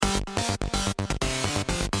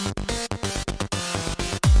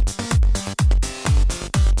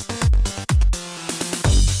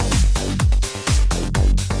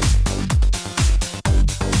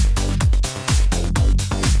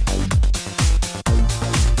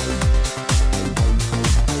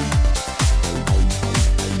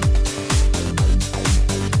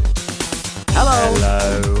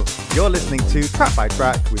to Track by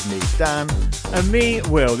Track with me, Dan. And me,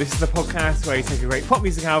 Will. This is the podcast where you take a great pop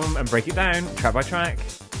music album and break it down track by track.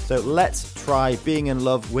 So let's try being in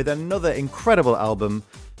love with another incredible album,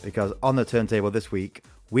 because on the turntable this week,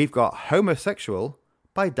 we've got Homosexual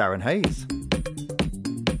by Darren Hayes.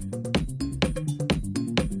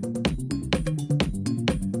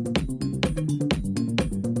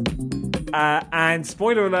 And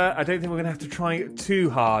spoiler alert, I don't think we're going to have to try too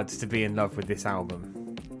hard to be in love with this album.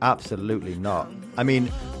 Absolutely not. I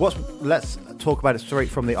mean, let's talk about it straight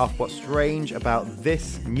from the off. What's strange about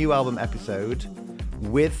this new album episode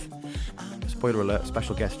with, spoiler alert,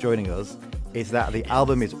 special guest joining us, is that the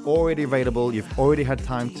album is already available. You've already had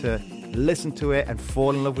time to listen to it and fall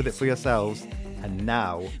in love with it for yourselves. And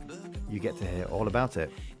now you get to hear all about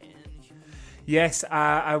it. Yes,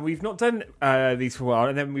 we've not done these for a while.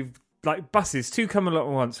 And then we've buses, two come along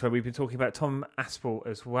at once, where we've been talking about Tom Aspel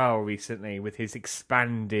as well recently with his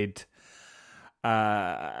expanded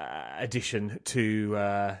addition to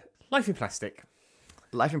Life in Plastic.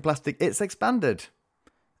 Life in Plastic, it's expanded.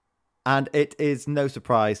 And it is no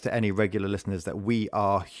surprise to any regular listeners that we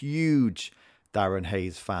are huge Darren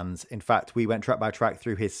Hayes fans. In fact, we went track by track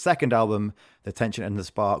through his second album, The Tension and the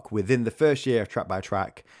Spark, within the first year of Track by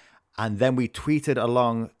Track. And then we tweeted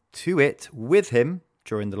along to it with him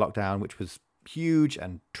during the lockdown, which was huge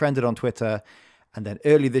and trended on Twitter. And then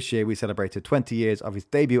early this year, we celebrated 20 years of his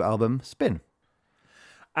debut album, Spin.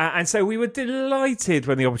 And so we were delighted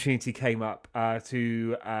when the opportunity came up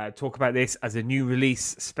to talk about this as a new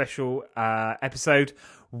release special episode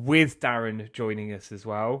with Darren joining us as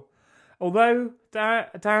well. Although,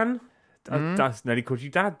 Dan, I nearly called you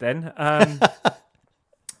Dad then.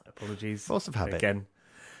 Apologies. Force of habit. Again.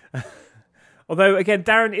 Although, again,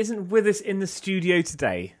 Darren isn't with us in the studio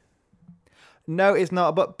today. No, it's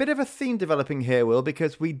not. But a bit of a theme developing here, Will,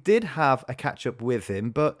 because we did have a catch-up with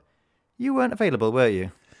him, but you weren't available, were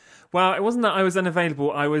you? Well, it wasn't that I was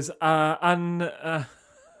unavailable. I was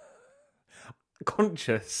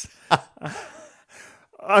conscious.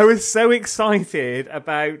 I was so excited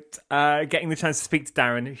about getting the chance to speak to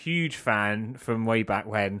Darren, a huge fan from way back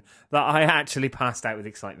when, that I actually passed out with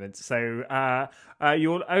excitement. So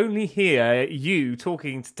you'll only hear you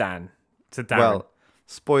talking to Darren. Well,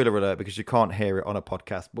 spoiler alert, because you can't hear it on a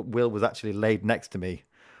podcast, but Will was actually laid next to me,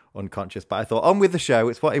 unconscious. But I thought, on with the show,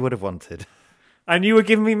 it's what he would have wanted. And you were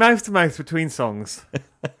giving me mouth-to-mouth between songs,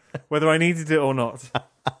 whether I needed it or not.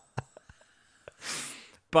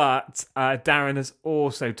 But Darren has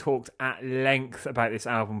also talked at length about this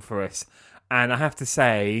album for us. And I have to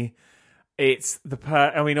say, it's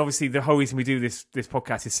obviously the whole reason we do this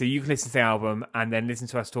podcast is so you can listen to the album and then listen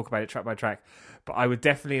to us talk about it track by track. But I would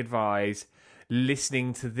definitely advise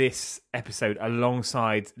listening to this episode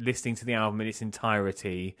alongside listening to the album in its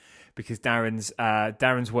entirety, because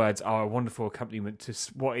Darren's words are a wonderful accompaniment to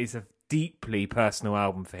what is a deeply personal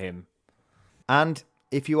album for him. And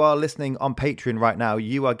if you are listening on Patreon right now,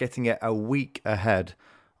 you are getting it a week ahead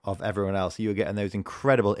of everyone else. You are getting those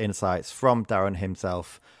incredible insights from Darren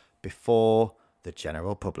himself before the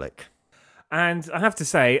general public. And I have to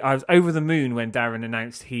say, I was over the moon when Darren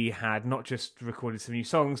announced he had not just recorded some new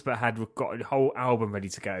songs, but had got a whole album ready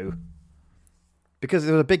to go. Because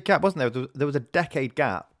there was a big gap, wasn't there? There was a decade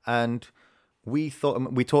gap, and we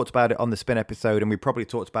talked about it on the Spin episode, and we probably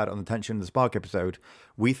talked about it on the Tension and the Spark episode.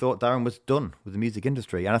 We thought Darren was done with the music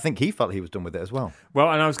industry, and I think he felt he was done with it as well.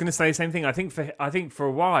 Well, and I was going to say the same thing. I think for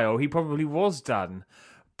a while he probably was done,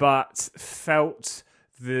 but felt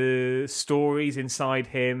the stories inside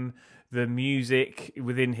him, the music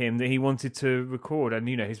within him that he wanted to record, and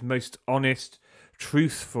his most honest,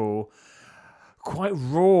 truthful, quite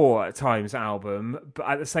raw at times album, but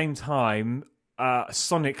at the same time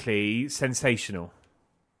sonically sensational.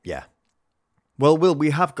 Yeah. Well, Will, we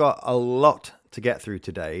have got a lot to get through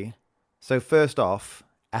today. So first off,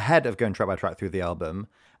 ahead of going track by track through the album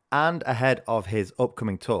and ahead of his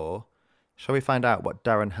upcoming tour, shall we find out what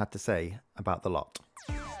Darren had to say about The Lot?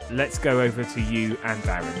 Let's go over to you and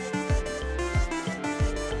Darren.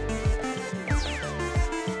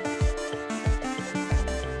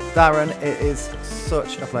 Darren, it is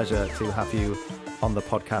such a pleasure to have you on the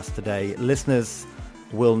podcast today. Listeners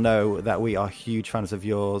will know that we are huge fans of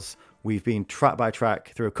yours. We've been track by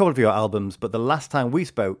track through a couple of your albums, but the last time we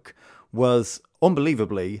spoke was,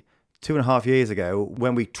 unbelievably, 2.5 years ago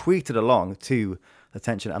when we tweeted along to The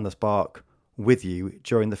Tension and the Spark with you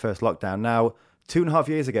during the first lockdown. Now, 2.5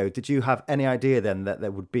 years ago, did you have any idea then that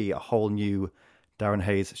there would be a whole new Darren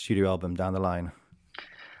Hayes studio album down the line?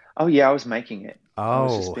 Oh, yeah, I was making it. Oh. I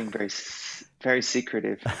was just being very, very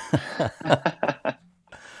secretive.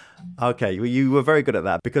 Okay, well, you were very good at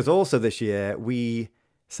that, because also this year we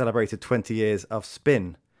celebrated 20 years of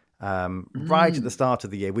Spin right at the start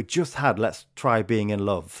of the year. We just had Let's Try Being in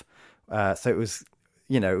Love. So it was,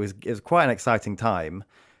 it was quite an exciting time.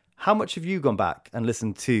 How much have you gone back and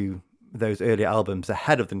listened to those earlier albums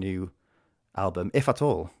ahead of the new album, if at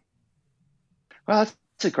all? Well,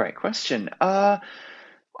 that's a great question. I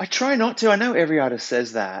try not to. I know every artist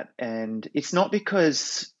says that, and it's not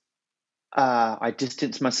because I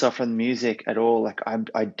distance myself from the music at all. Like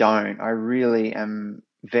I don't. I really am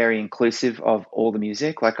very inclusive of all the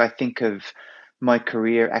music. Like I think of my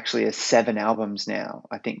career actually as 7 albums now.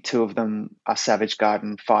 I think 2 of them are Savage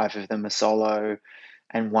Garden, 5 of them are solo,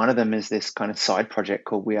 and one of them is this kind of side project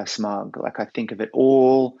called We Are Smug. Like I think of it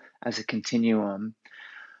all as a continuum.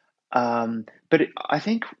 I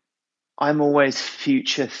think I'm always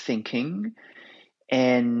future thinking,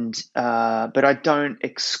 and but I don't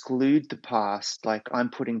exclude the past. Like I'm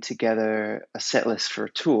putting together a set list for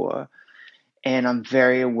a tour, and I'm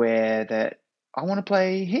very aware that I want to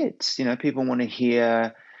play hits. People want to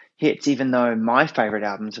hear hits, even though my favorite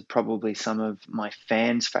albums are probably some of my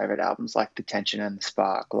fans' favorite albums, like The Tension and the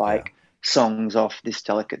Spark, like songs off This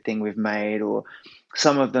Delicate Thing We've Made, or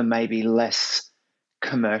some of them maybe less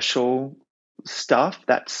commercial stuff.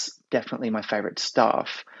 That's definitely my favorite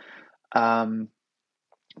stuff.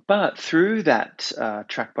 But through that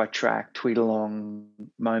track by track, tweet along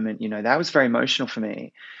moment, that was very emotional for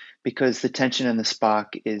me, because The Tension and the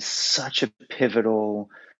Spark is such a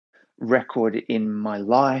pivotal record in my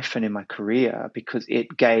life and in my career, because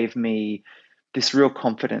it gave me this real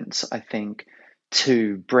confidence, I think,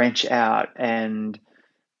 to branch out and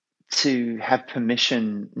to have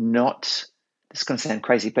permission not, this is going to sound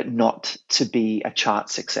crazy, but not to be a chart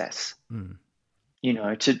success. To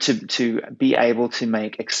be able to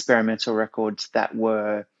make experimental records that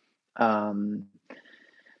were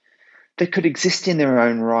that could exist in their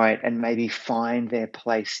own right and maybe find their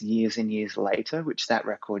place years and years later, which that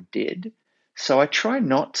record did. So I try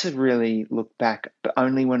not to really look back, but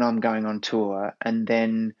only when I'm going on tour, and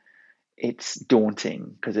then it's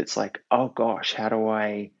daunting because it's like, oh gosh, how do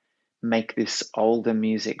I make this older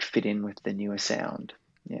music fit in with the newer sound?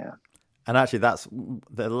 Yeah. And actually, that's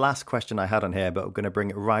the last question I had on here, but I'm going to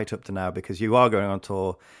bring it right up to now, because you are going on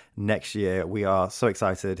tour next year. We are so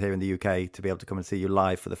excited here in the UK to be able to come and see you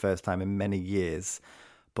live for the first time in many years.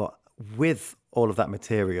 But with all of that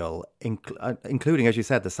material, including, as you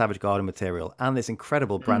said, the Savage Garden material and this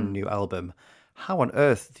incredible brand new album, how on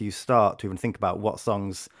earth do you start to even think about what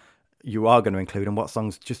songs you are going to include and what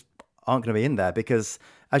songs just aren't going to be in there? Because,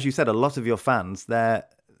 as you said, a lot of your fans, their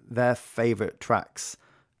favorite tracks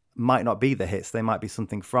might not be the hits. They might be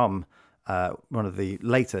something from one of the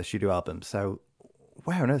later studio albums. So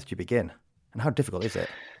where on earth do you begin? And how difficult is it?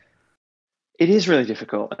 It is really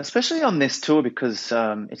difficult, especially on this tour, because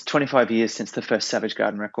it's 25 years since the first Savage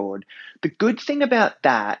Garden record. The good thing about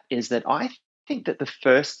that is that I think that the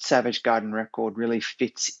first Savage Garden record really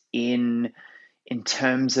fits in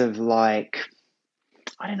terms of, like,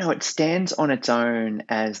 I don't know, it stands on its own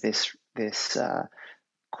as this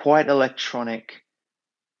quite electronic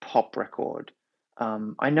pop record.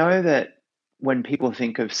 I know that when people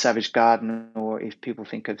think of Savage Garden, or if people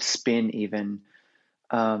think of Spin even,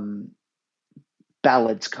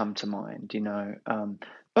 ballads come to mind,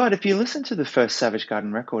 but if you listen to the first Savage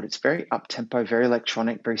Garden record, it's very up-tempo, very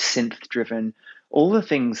electronic, very synth-driven, all the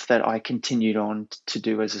things that I continued on to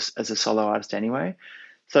do as a solo artist anyway.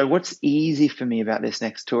 So what's easy for me about this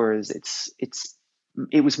next tour is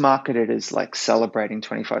it was marketed as like celebrating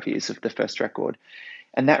 25 years of the first record.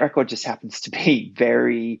 And that record just happens to be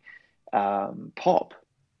very pop,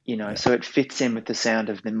 so it fits in with the sound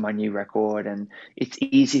of my new record. And it's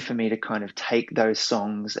easy for me to kind of take those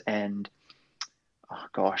songs and, oh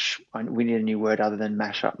gosh, we need a new word other than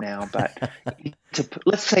mash up now, but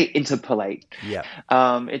let's say interpolate. Yeah.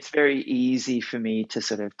 It's very easy for me to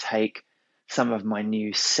sort of take some of my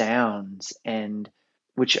new sounds, and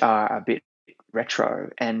which are a bit retro,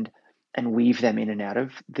 and weave them in and out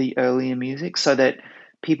of the earlier music, so that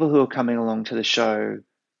people who are coming along to the show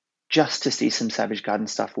just to see some Savage Garden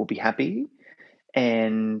stuff will be happy,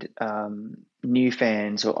 and new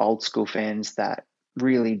fans or old school fans that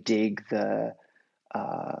really dig the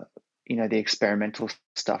experimental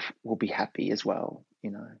stuff will be happy as well,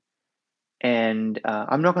 And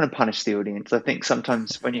I'm not going to punish the audience. I think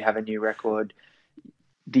sometimes when you have a new record,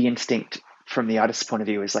 the instinct from the artist's point of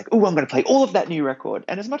view is like, oh, I'm going to play all of that new record.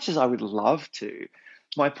 And as much as I would love to,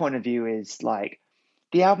 my point of view is like,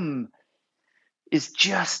 the album is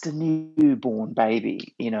just a newborn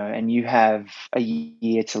baby, and you have a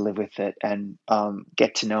year to live with it and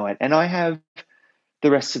get to know it. And I have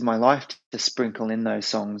the rest of my life to sprinkle in those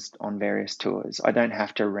songs on various tours. I don't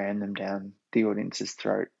have to ram them down the audience's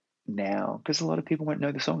throat now because a lot of people won't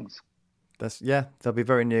know the songs. They'll be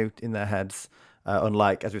very new in their heads.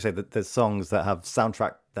 Unlike, as we say, there's songs that have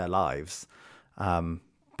soundtracked their lives.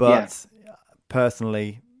 But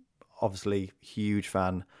personally, obviously, huge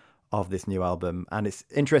fan of this new album, and it's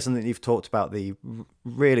interesting that you've talked about the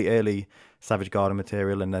really early Savage Garden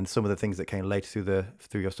material and then some of the things that came later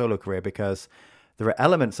through your solo career, because there are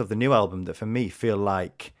elements of the new album that for me feel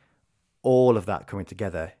like all of that coming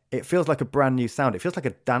together. It feels like a brand new sound. It feels like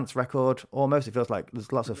a dance record almost. It feels like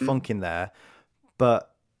there's lots of funk in there,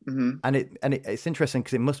 but it's interesting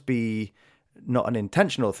because it must be not an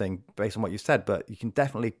intentional thing based on what you said, but you can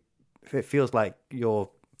definitely, it feels like your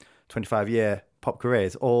 25-year pop career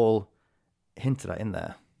is all hinted at in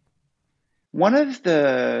there. One of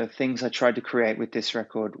the things I tried to create with this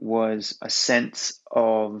record was a sense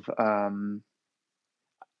of a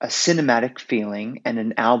cinematic feeling and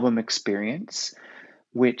an album experience,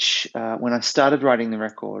 which when I started writing the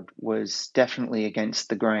record was definitely against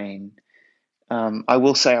the grain. I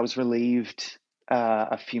will say I was relieved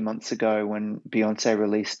a few months ago when Beyonce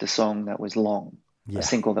released a song that was long, a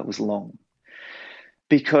single that was long,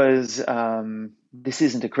 because this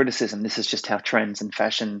isn't a criticism. This is just how trends and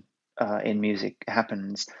fashion in music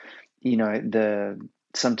happens. You know,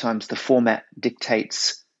 sometimes the format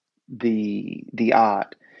dictates the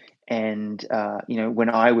art. And, you know, when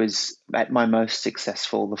I was at my most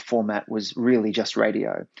successful, the format was really just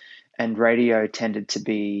radio. And radio tended to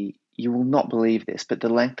be, you will not believe this, but the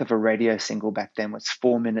length of a radio single back then was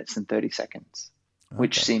 4 minutes and 30 seconds,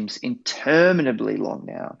 which seems interminably long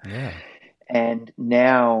now. Yeah. And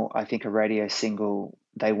now I think a radio single,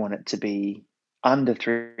 they want it to be under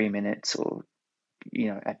 3 minutes or, you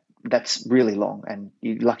know, that's really long. And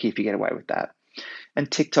you're lucky if you get away with that. And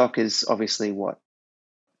TikTok is obviously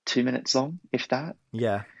 2 minutes long, if that.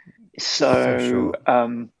 Yeah. So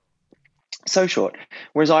short.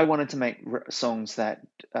 Whereas I wanted to make songs that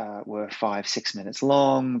were 5-6 minutes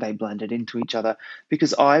long. They blended into each other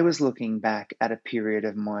because I was looking back at a period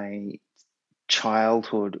of my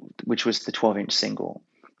childhood, which was the 12-inch single,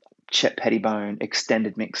 Chet Pettibone,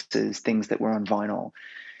 extended mixes, things that were on vinyl.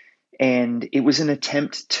 And it was an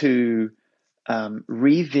attempt to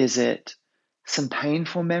revisit some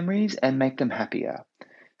painful memories and make them happier.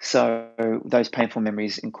 So those painful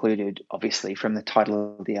memories included, obviously, from the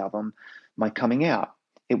title of the album, my coming out.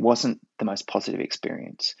 It wasn't the most positive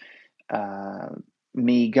experience.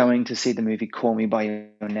 Me going to see the movie Call Me By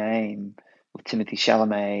Your Name with Timothée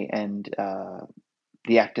Chalamet and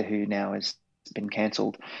the actor who now has been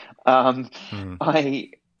cancelled.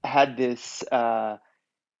 I had this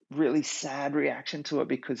really sad reaction to it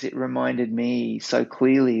because it reminded me so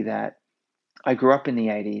clearly that I grew up in the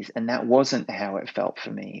 80s and that wasn't how it felt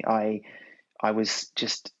for me. I was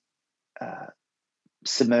just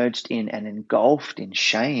submerged in and engulfed in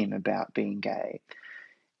shame about being gay.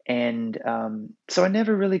 And so I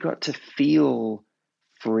never really got to feel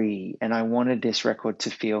free. And I wanted this record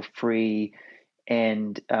to feel free.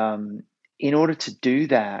 And in order to do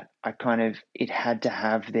that, it had to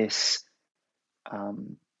have this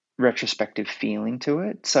retrospective feeling to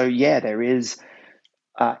it. So yeah, there is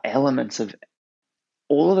elements of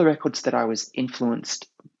all of the records that I was influenced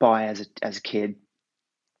by as a kid.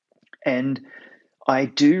 And I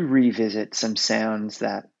do revisit some sounds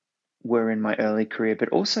that were in my early career, but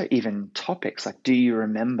also even topics like Do You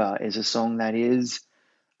Remember is a song that is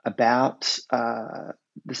about the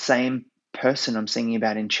same person I'm singing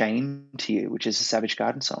about in Chain to You, which is a Savage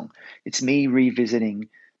Garden song. It's me revisiting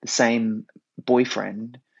the same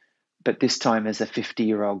boyfriend, but this time as a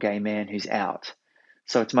 50-year-old gay man who's out.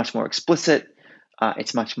 So it's much more explicit.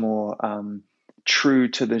 It's much more true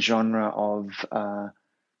to the genre of,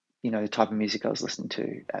 the type of music I was listening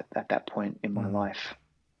to at that point in my life.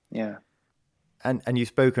 Yeah. And you've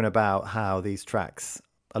spoken about how these tracks,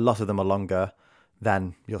 a lot of them are longer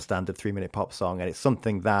than your standard 3-minute pop song. And it's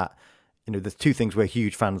something that, there's two things we're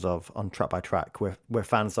huge fans of on Track by Track. We're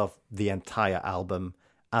fans of the entire album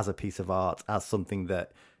as a piece of art, as something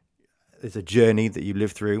that is a journey that you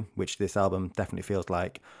live through, which this album definitely feels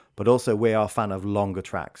like. But also we are a fan of longer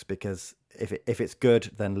tracks because if it's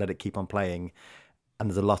good, then let it keep on playing. And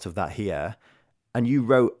there's a lot of that here. And you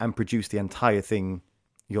wrote and produced the entire thing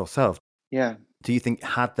yourself. Yeah. Do you think,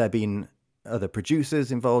 had there been other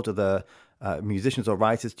producers involved, other musicians or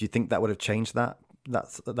writers, do you think that would have changed that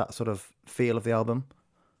sort of feel of the album?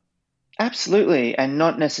 Absolutely. And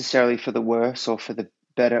not necessarily for the worse or for the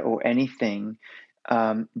better or anything.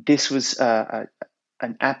 This was an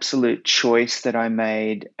absolute choice that I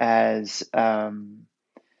made as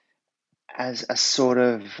as a sort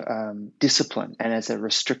of discipline and as a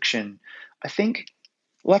restriction. I think,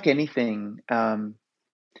 like anything,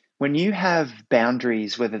 when you have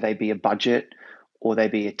boundaries, whether they be a budget or they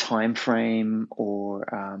be a time frame or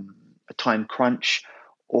a time crunch,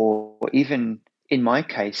 or even in my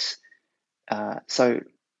case, so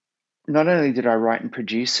not only did I write and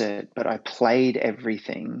produce it, but I played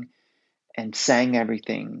everything and sang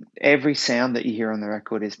everything. Every sound that you hear on the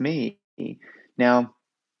record is me. Now,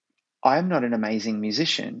 I'm not an amazing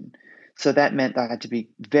musician, so that meant that I had to be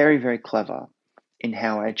very, very clever in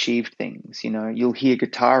how I achieved things. You'll hear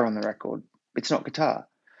guitar on the record. It's not guitar.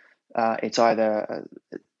 It's either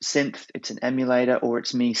a synth, it's an emulator, or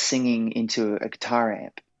it's me singing into a guitar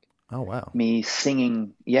amp. Oh, wow. Me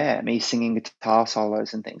singing guitar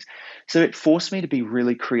solos and things. So it forced me to be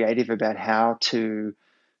really creative about how to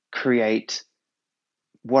create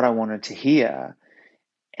what I wanted to hear.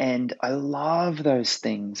 And I love those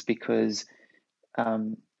things because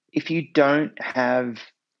if you don't have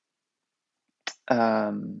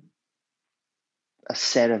a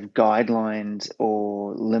set of guidelines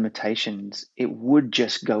or limitations, it would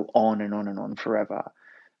just go on and on and on forever.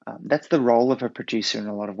 That's the role of a producer in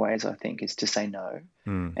a lot of ways, I think, is to say no.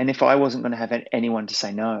 And if I wasn't going to have anyone to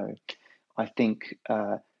say no, I think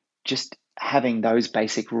just having those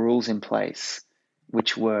basic rules in place,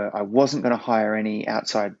 which were I wasn't going to hire any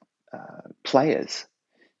outside players,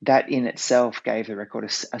 that in itself gave the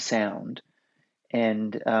record a sound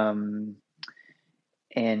and a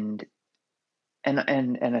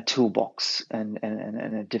toolbox and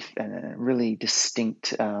a really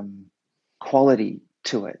distinct quality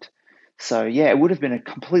to it. So yeah, it would have been a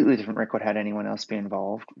completely different record had anyone else been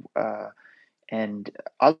involved. And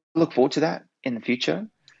I look forward to that in the future.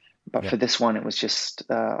 But for this one, it was just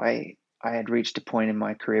I had reached a point in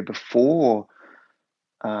my career before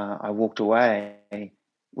I walked away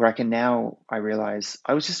where I realize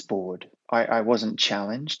I was just bored. I wasn't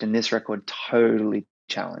challenged, and this record totally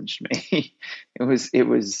challenged me. I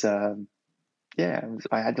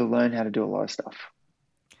had to learn how to do a lot of stuff.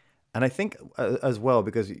 And I think as well,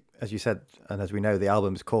 because as you said, and as we know, the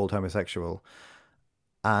album's called Homosexual,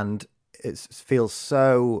 and it feels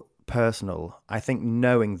so personal. I think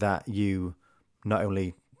knowing that you not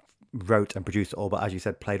only wrote and produced it all, but as you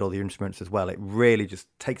said, played all the instruments as well, it really just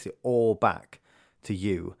takes it all back to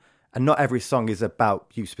you. And not every song is about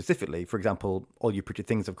you specifically. For example, All You Pretty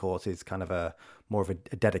Things, of course, is kind of more of a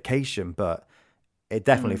dedication, but it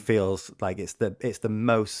definitely feels like it's the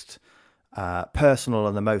most personal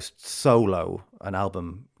and the most solo an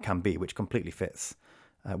album can be, which completely fits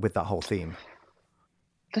with that whole theme.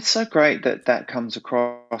 That's so great that comes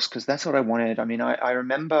across, because that's what I wanted. I mean, I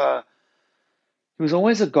remember it was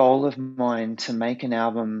always a goal of mine to make an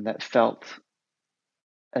album that felt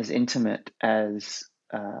as intimate as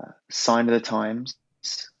Sign of the Times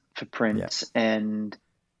for Prince and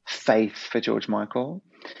Faith for George Michael.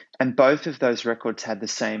 And both of those records had the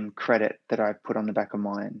same credit that I put on the back of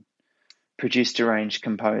mine: produced, arranged,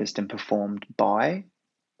 composed, and performed by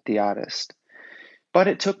the artist. But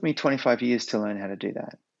it took me 25 years to learn how to do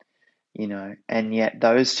that, and yet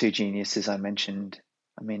those two geniuses I mentioned,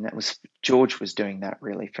 I mean, George was doing that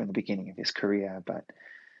really from the beginning of his career, but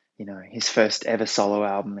his first ever solo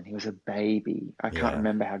album, and he was a baby. I can't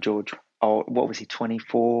remember how what was he,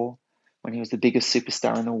 24 when he was the biggest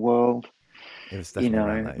superstar in the world? It was definitely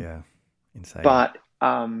around that, yeah. Insane. But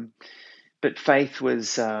Faith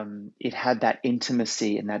was, it had that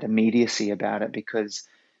intimacy and that immediacy about it because,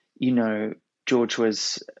 George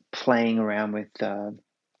was playing around with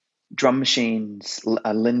drum machines.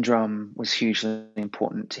 A Lindrum was hugely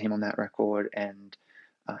important to him on that record. And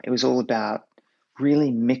it was all about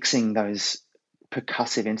really mixing those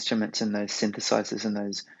percussive instruments and those synthesizers and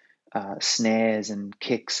those snares and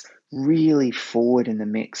kicks really forward in the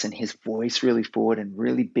mix, and his voice really forward, and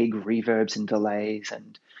really big reverbs and delays.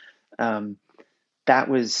 And that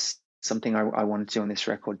was something I wanted to do on this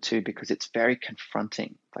record too, because it's very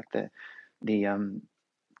confronting. Like the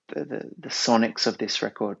sonics of this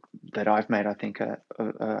record that I've made, I think,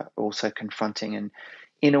 are also confronting, and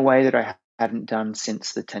in a way that I hadn't done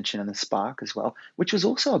since The Tension and the Spark as well, which was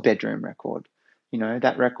also a bedroom record.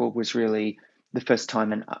 That record was really the first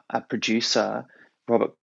time a producer,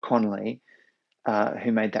 Robert Connolly,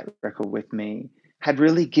 who made that record with me, had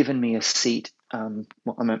really given me a seat. I'm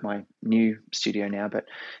at my new studio now, but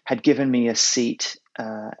had given me a seat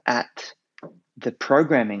at the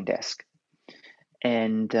programming desk.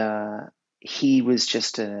 And he was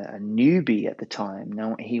just a newbie at the time.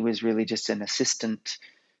 No, he was really just an assistant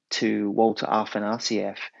to Walter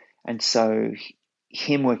Afanasieff. And so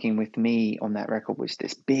him working with me on that record was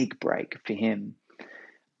this big break for him.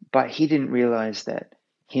 But he didn't realize that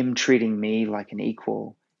him treating me like an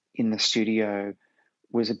equal in the studio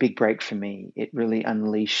was a big break for me. It really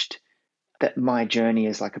unleashed that my journey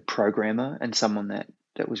as like a programmer and someone that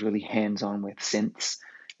was really hands-on with synths.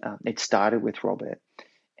 It started with Robert,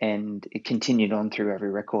 and it continued on through every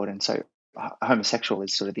record. And so Homosexual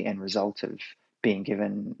is sort of the end result of being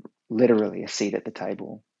given literally a seat at the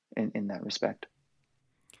table in that respect.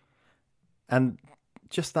 And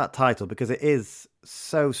just that title, because it is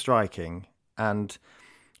so striking. And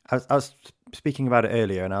I was speaking about it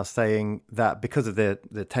earlier, and I was saying that because of the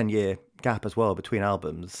 10-year gap as well between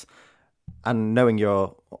albums, and knowing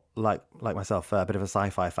you're like myself, a bit of a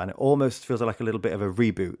sci-fi fan, it almost feels like a little bit of a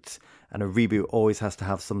reboot. And a reboot always has to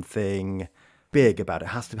have something big about it. It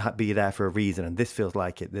has to be there for a reason, and this feels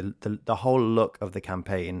like it. The whole look of the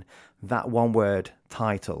campaign, that one word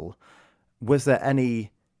title. Was there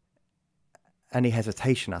any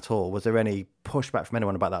hesitation at all? Was there any pushback from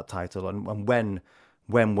anyone about that title? And when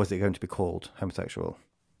was it going to be called Homosexual?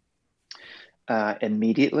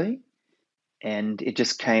 Immediately, and it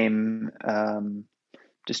just came.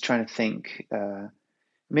 Just trying to think. I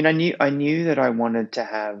mean, I knew that I wanted to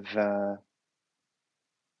have. I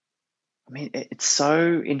mean, it's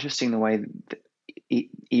so interesting the way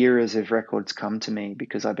eras of records come to me,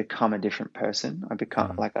 because I become a different person. I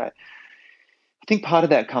become like I think part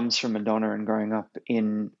of that comes from Madonna and growing up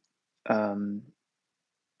in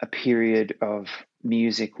a period of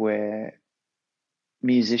music where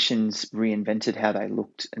musicians reinvented how they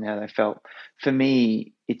looked and how they felt. For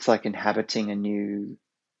me, it's like inhabiting a new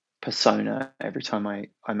persona every time I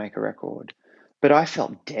make a record. But I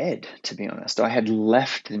felt dead, to be honest. I had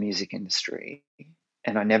left the music industry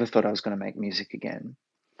and I never thought I was going to make music again.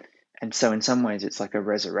 And so in some ways it's like a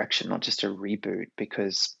resurrection, not just a reboot,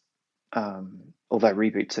 because although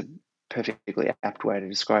reboot's a perfectly apt way to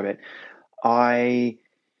describe it, I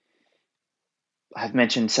have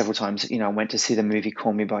mentioned several times, I went to see the movie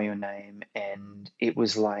Call Me By Your Name, and it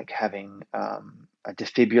was like having a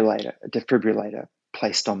defibrillator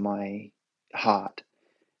placed on my heart.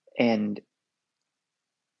 And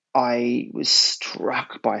I was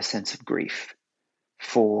struck by a sense of grief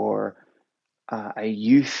for a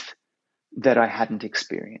youth that I hadn't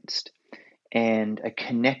experienced, and a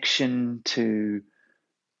connection to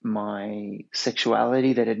my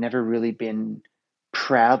sexuality that had never really been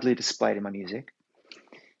proudly displayed in my music,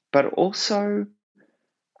 but also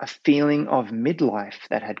a feeling of midlife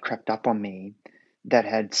that had crept up on me, that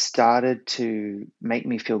had started to make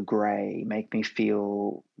me feel grey, make me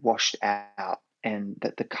feel washed out, and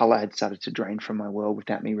that the color had started to drain from my world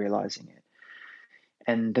without me realizing it.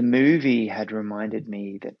 And the movie had reminded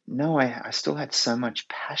me that no, I still had so much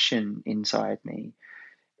passion inside me.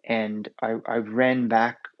 And I ran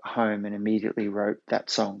back home and immediately wrote that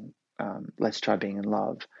song, Let's Try Being in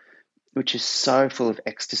Love, which is so full of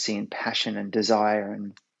ecstasy and passion and desire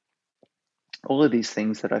and all of these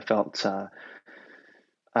things that I felt a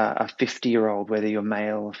 50-year-old, whether you're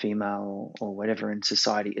male or female or whatever in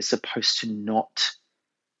society, is supposed to not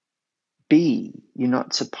be. You're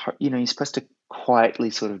supposed to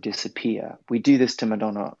quietly sort of disappear. We do this to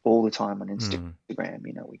Madonna all the time on Instagram.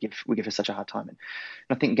 We give her such a hard time, and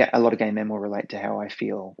I think a lot of gay men will relate to how I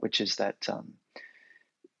feel, which is that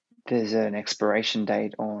there's an expiration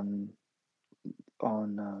date on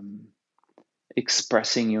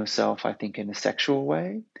expressing yourself, I think, in a sexual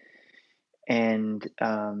way, and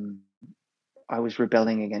I was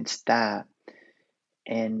rebelling against that,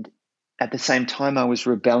 and at the same time I was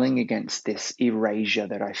rebelling against this erasure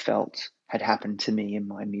that I felt had happened to me in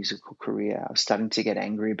my musical career. I was starting to get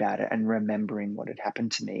angry about it and remembering what had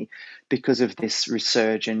happened to me because of this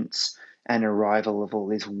resurgence and arrival of all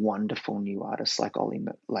these wonderful new artists like I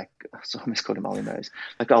almost called him Ollie Murs,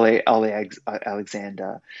 like Ollie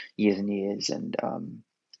Alexander, years and years, and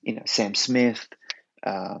Sam Smith,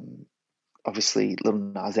 obviously Lil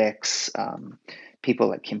Nas X, people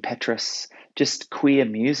like Kim Petras. Just queer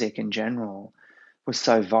music in general was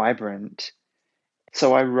so vibrant.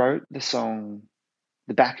 So I wrote the song,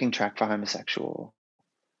 the backing track for Homosexual,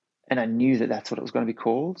 and I knew that that's what it was going to be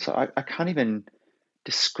called. So I can't even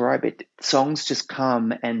describe it. Songs just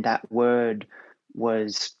come, and that word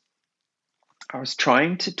was, I was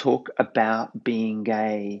trying to talk about being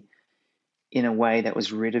gay in a way that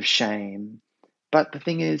was rid of shame. But the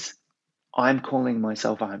thing is, I'm calling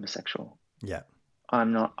myself a homosexual. Yeah.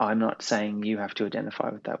 I'm not saying you have to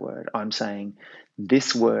identify with that word. I'm saying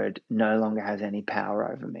this word no longer has any power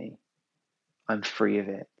over me. I'm free of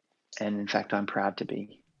it. And in fact, I'm proud to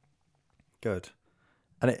be. Good.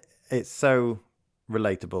 And it's so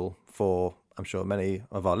relatable for, I'm sure, many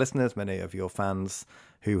of our listeners, many of your fans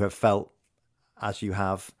who have felt as you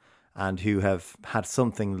have. and who have had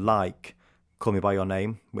something like Call Me By Your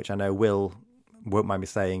Name, which I know Will won't mind me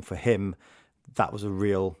saying, for him, that was a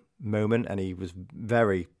real moment, and he was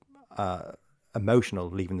very emotional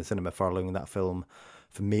leaving the cinema following that film.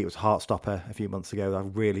 For me, it was Heartstopper a few months ago. I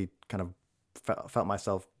really kind of felt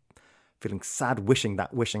myself feeling sad, wishing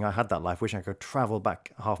I had that life, wishing I could travel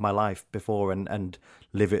back half my life before and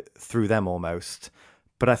live it through them almost.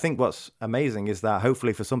 But I think what's amazing is that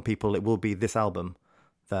hopefully for some people it will be this album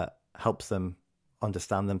that helps them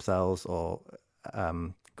understand themselves or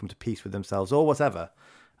come to peace with themselves or whatever.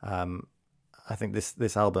 I think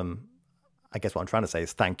this album, I guess what I'm trying to say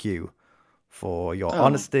is thank you for your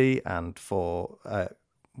honesty and for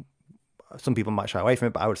some people might shy away from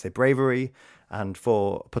it, but I would say bravery and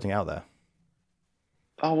for putting it out there.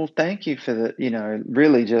 Oh, well, thank you for the,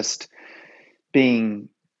 really just being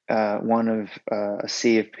one of a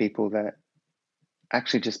sea of people that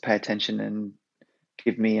actually just pay attention and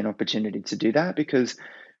give me an opportunity to do that. Because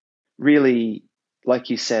really, like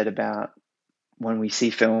you said about when we see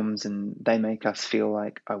films and they make us feel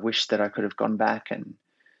like, I wish that I could have gone back and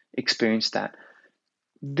experienced that.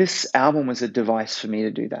 This album was a device for me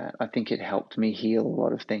to do that. I think it helped me heal a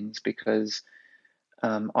lot of things because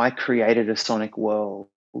I created a sonic world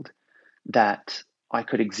that I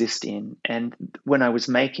could exist in. And when I was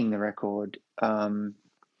making the record, I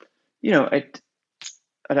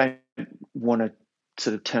don't want to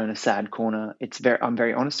sort of turn a sad corner. I'm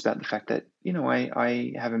very honest about the fact that,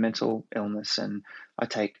 I have a mental illness and I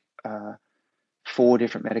take 4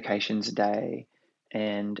 different medications a day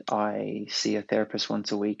and I see a therapist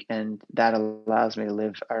once a week, and that allows me to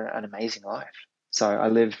live an amazing life. So I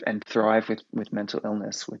live and thrive with mental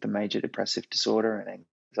illness, with a major depressive disorder and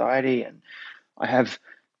anxiety, and I have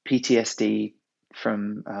PTSD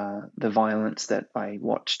from the violence that I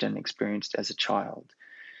watched and experienced as a child.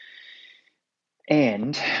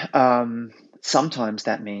 And sometimes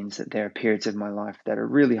that means that there are periods of my life that are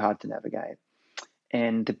really hard to navigate.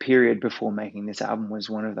 And the period before making this album was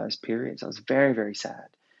one of those periods. I was very, very sad.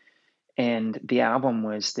 And the album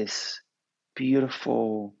was this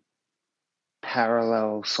beautiful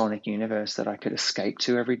parallel sonic universe that I could escape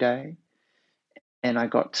to every day. And I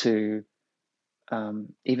got to,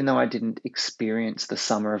 even though I didn't experience the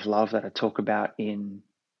summer of love that I talk about in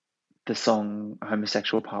the song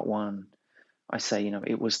Homosexual Part 1, I say,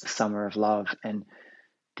 it was the summer of love. And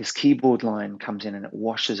this keyboard line comes in and it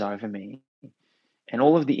washes over me. And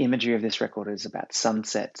all of the imagery of this record is about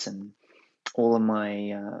sunsets, and all of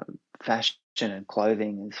my fashion and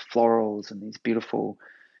clothing is florals and these beautiful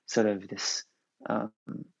sort of this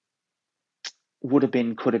would have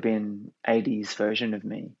been, could have been 80s version of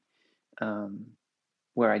me,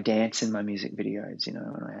 where I dance in my music videos, and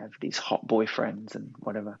I have these hot boyfriends and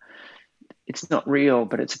whatever. It's not real,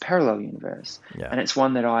 but it's a parallel universe. Yeah. And it's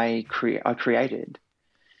one that I created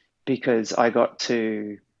because I got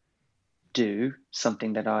to do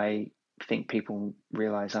something that I think people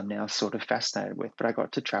realize I'm now sort of fascinated with, but I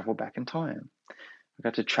got to travel back in time. I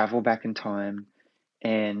got to travel back in time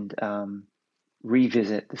and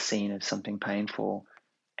revisit the scene of something painful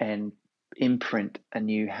and imprint a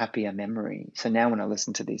new, happier memory. So now when I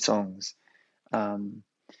listen to these songs,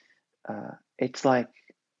 it's like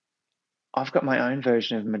I've got my own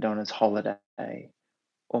version of Madonna's Holiday,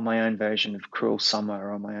 or my own version of Cruel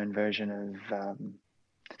Summer, or my own version of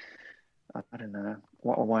I don't know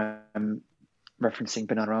why I'm referencing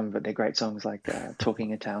Bananarama, but they're great songs like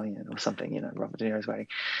Talking Italian or something, Robert De Niro's Waiting.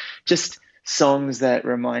 Just songs that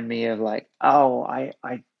remind me of like, oh, I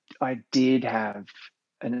did have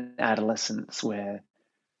an adolescence where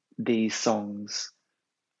these songs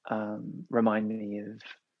remind me of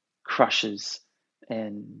crushes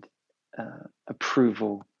and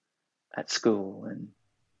approval at school and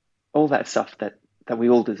all that stuff that we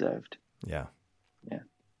all deserved. Yeah. Yeah.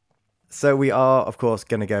 So we are, of course,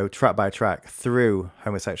 going to go track by track through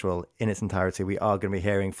Homosexual in its entirety. We are going to be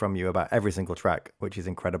hearing from you about every single track, which is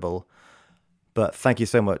incredible. But thank you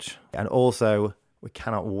so much. And also, we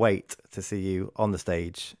cannot wait to see you on the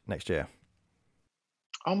stage next year.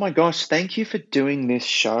 Oh my gosh, thank you for doing this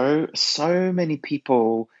show. So many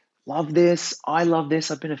people love this. I love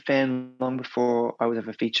this. I've been a fan long before I was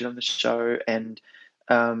ever featured on the show. And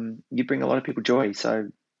you bring a lot of people joy. So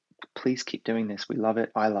please keep doing this. We love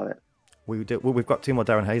it. I love it. We've got 2 more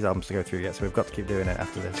Darren Hayes albums to go through yet, so we've got to keep doing it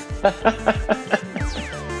after this.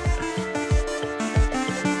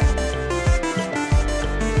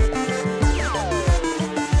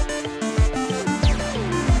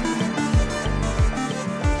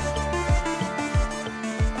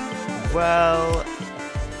 Well,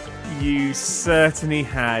 you You certainly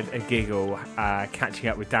had a giggle catching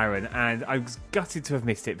up with Darren, and I was gutted to have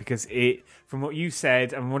missed it because from what you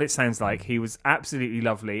said and what it sounds like, he was absolutely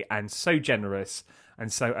lovely and so generous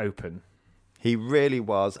and so open. He really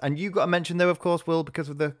was. And you got a mention though, of course, Will, because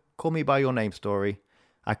of the Call Me By Your Name story.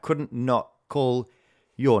 I couldn't not call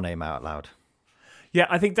your name out loud. Yeah,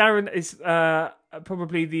 I think Darren is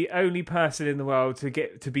probably the only person in the world to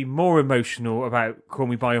get to be more emotional about Call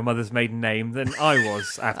Me By Your Mother's Maiden Name than I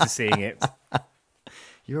was after seeing it.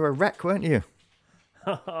 You were a wreck, weren't you?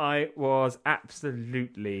 I was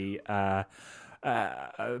absolutely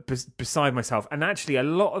beside myself. And actually, a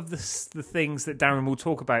lot of the things that Darren will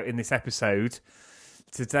talk about in this episode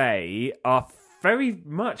today are very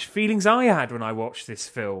much feelings I had when I watched this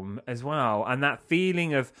film as well. And that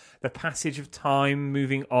feeling of the passage of time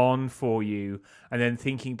moving on for you and then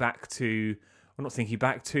thinking back to, well, not thinking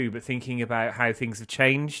back to, but thinking about how things have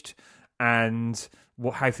changed and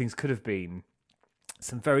how things could have been.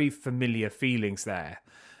 Some very familiar feelings there.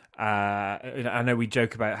 I know we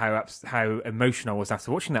joke about how emotional I was after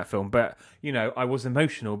watching that film, but, you know, I was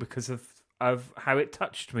emotional because of how it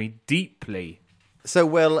touched me deeply. So,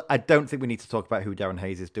 Will, I don't think we need to talk about who Darren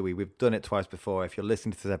Hayes is, do we? We've done it twice before. If you're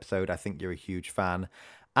listening to this episode, I think you're a huge fan.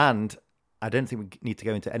 And I don't think we need to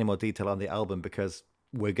go into any more detail on the album because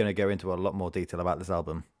we're going to go into a lot more detail about this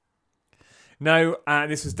album. No,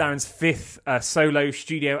 this was Darren's fifth solo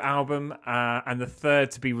studio album and the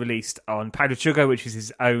third to be released on Powdered Sugar, which is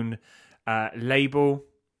his own label.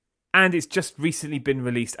 And it's just recently been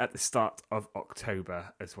released at the start of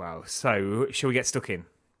October as well. So, shall we get stuck in?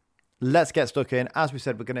 Let's get stuck in. As we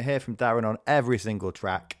said, we're going to hear from Darren on every single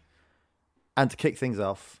track. And to kick things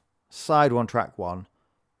off, side one, track one,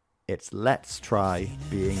 it's Let's Try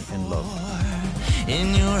Being in Love.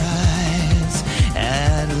 In your eyes,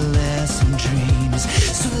 adolescent dreams.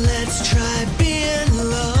 So let's try being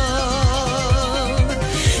love.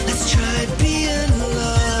 Let's try being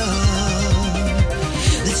love.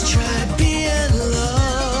 Let's try being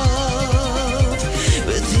love.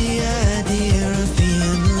 With the idea of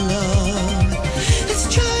being love. Let's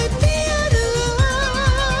try being love.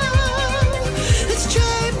 Let's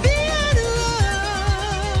try being love.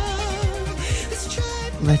 Let's try.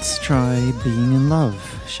 Let's try being in love,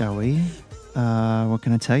 shall we? What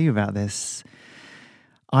can I tell you about this?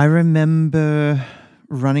 I remember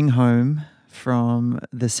running home from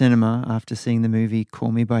the cinema after seeing the movie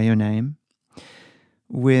Call Me By Your Name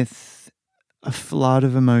with a flood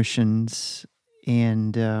of emotions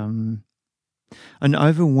and an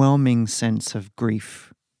overwhelming sense of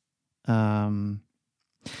grief.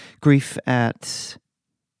 Grief at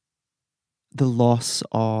the loss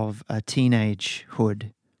of a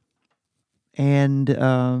teenagehood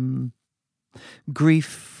and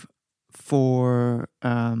grief for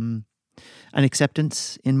an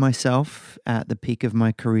acceptance in myself at the peak of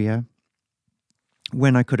my career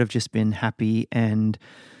when I could have just been happy and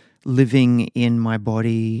living in my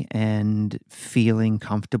body and feeling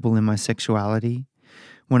comfortable in my sexuality,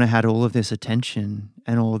 when I had all of this attention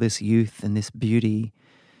and all this youth and this beauty.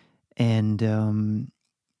 And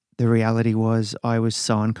the reality was I was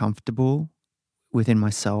so uncomfortable within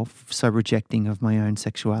myself, so rejecting of my own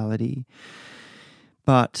sexuality.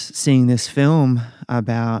 But seeing this film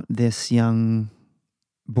about this young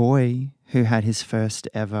boy who had his first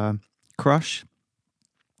ever crush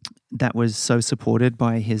that was so supported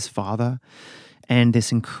by his father, and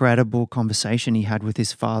this incredible conversation he had with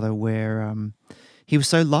his father where he was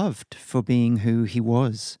so loved for being who he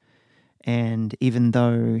was. And even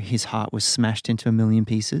though his heart was smashed into a million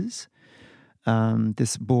pieces,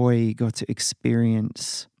 this boy got to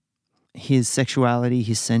experience his sexuality,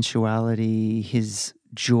 his sensuality, his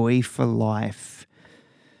joy for life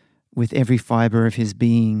with every fiber of his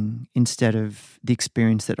being, instead of the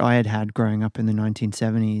experience that I had had growing up in the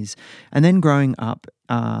 1970s and then growing up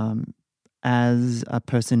as a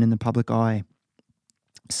person in the public eye.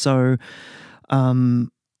 So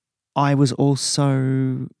I was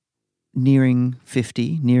also nearing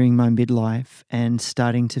 50, nearing my midlife and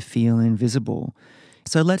starting to feel invisible.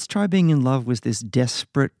 So Let's Try Being in Love was this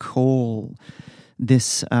desperate call,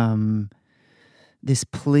 this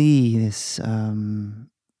plea, this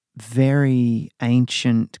very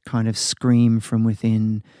ancient kind of scream from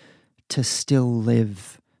within to still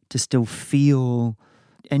live, to still feel.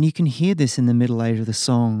 And you can hear this in the middle age of the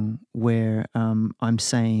song where I'm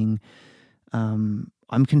saying, I'm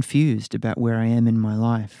confused about where I am in my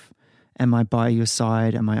life. Am I by your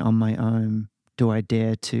side? Am I on my own? Do I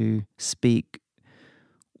dare to speak?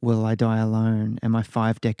 Will I die alone? Am I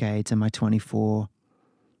 5 decades? Am I 24?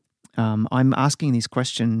 I'm asking these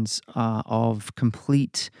questions of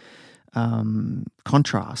complete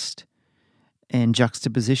contrast and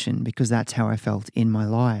juxtaposition, because that's how I felt in my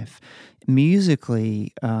life.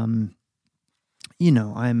 Musically, I'm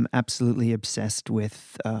absolutely obsessed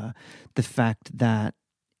with the fact that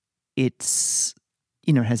it's,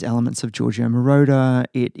 it has elements of Giorgio Moroder.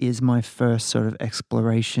 It is my first sort of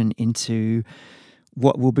exploration into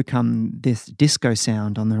what will become this disco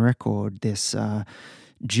sound on the record, this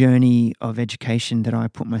journey of education that I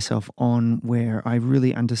put myself on, where I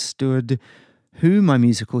really understood who my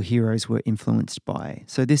musical heroes were influenced by.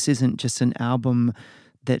 So this isn't just an album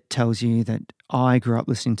that tells you that I grew up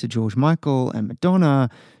listening to George Michael and Madonna.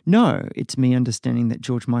 No, it's me understanding that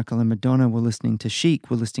George Michael and Madonna were listening to Chic,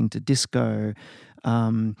 were listening to disco,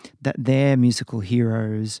 that their musical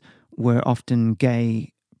heroes were often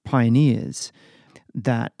gay pioneers,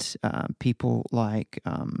 that people like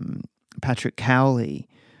Patrick Cowley,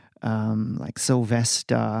 like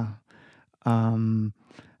Sylvester,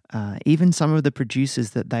 even some of the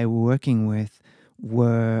producers that they were working with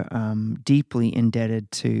were deeply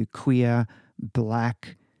indebted to queer,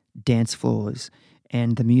 black dance floors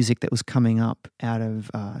and the music that was coming up out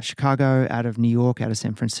of Chicago, out of New York, out of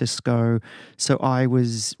San Francisco. So I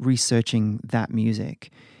was researching that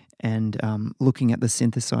music and looking at the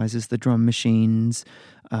synthesizers, the drum machines,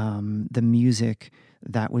 the music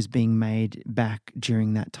that was being made back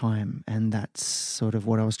during that time. And that's sort of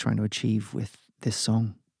what I was trying to achieve with this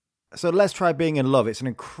song. So Let's Try Being in Love. It's an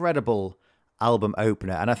incredible album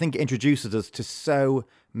opener, and I think it introduces us to so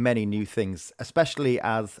many new things, especially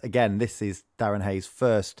as, again, this is Darren Hay's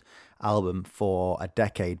first album for a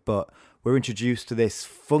decade, but we're introduced to this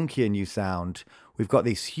funkier new sound. We've got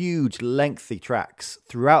these huge, lengthy tracks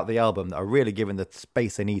throughout the album that are really given the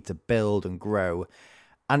space they need to build and grow.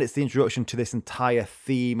 And it's the introduction to this entire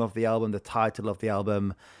theme of the album, the title of the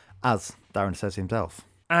album, as Darren says himself.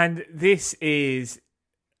 And this is...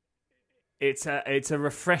 It's a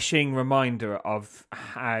refreshing reminder of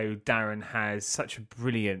how Darren has such a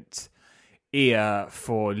brilliant ear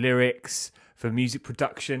for lyrics, for music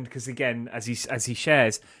production. Because again, as he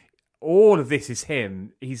shares, all of this is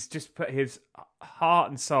him. He's just put his heart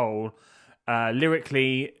and soul,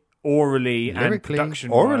 lyrically, orally, and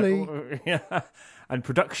production and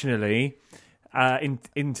productionally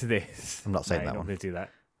into this. I'm not saying that I'm one. not going to do that.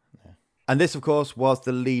 And this, of course, was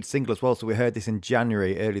the lead single as well. So we heard this in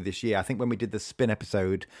January, early this year. I think when we did the Spin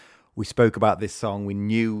episode, we spoke about this song. We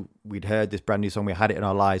knew we'd heard this brand new song. We had it in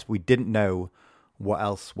our lives. We didn't know what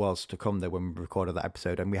else was to come there when we recorded that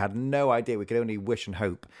episode. And we had no idea. We could only wish and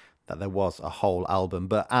hope that there was a whole album.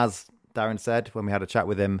 But as Darren said, when we had a chat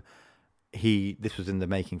with him, this was in the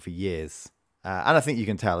making for years. And I think you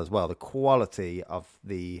can tell as well, the quality of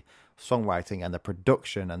the songwriting and the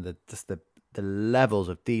production and the levels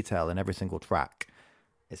of detail in every single track.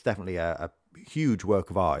 It's definitely a huge work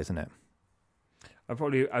of art, isn't it?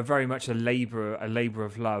 Very much a labour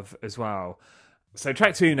of love as well. So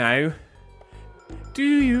track 2 now. Do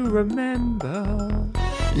you remember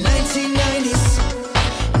 1990s,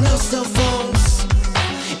 no cell phones.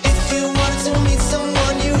 If you wanted to meet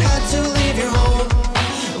someone, you had to leave your home.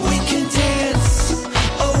 We can dance,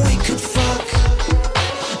 or we could fuck.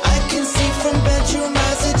 I can see from bedroom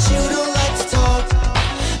eyes that you don't like to talk.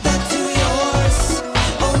 Back to yours,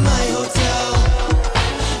 or my hotel.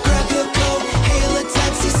 Grab your coat, hail a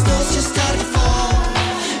taxi, snow's just starting to fall.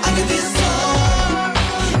 I could be a star,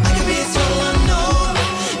 I could be a total unknown.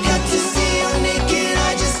 Got to see you naked,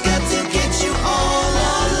 I just got to get you all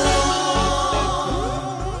alone.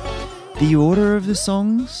 The order of the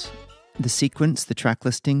songs, the sequence, the track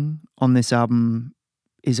listing on this album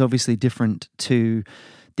is obviously different to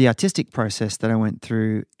the artistic process that I went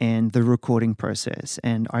through and the recording process.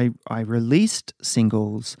 And I released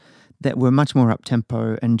singles that were much more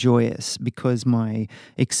up-tempo and joyous because my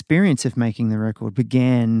experience of making the record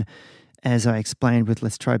began, as I explained with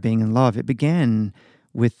Let's Try Being in Love, it began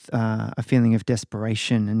with a feeling of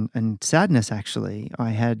desperation and sadness, actually.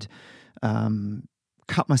 I had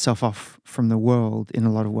cut myself off from the world in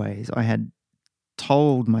a lot of ways. I had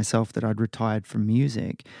told myself that I'd retired from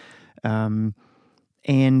music.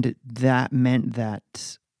 And that meant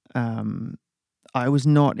that I was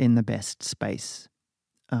not in the best space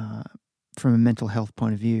from a mental health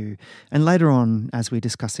point of view. And later on, as we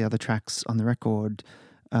discuss the other tracks on the record,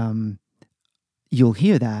 you'll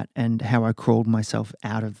hear that and how I crawled myself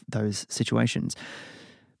out of those situations.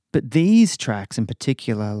 But these tracks in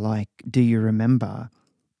particular, like Do You Remember,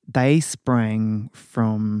 they sprang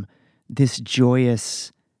from this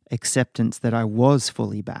joyous acceptance that I was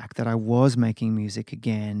fully back, that I was making music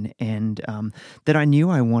again, and that I knew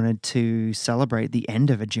I wanted to celebrate the end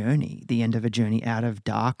of a journey out of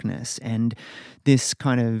darkness, and this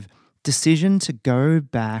kind of decision to go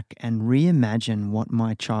back and reimagine what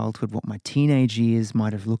my childhood, what my teenage years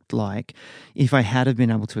might have looked like if I had have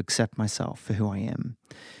been able to accept myself for who I am.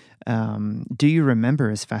 Do You Remember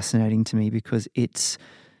is fascinating to me because it's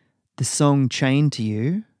the song Chained to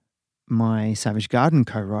You, my Savage Garden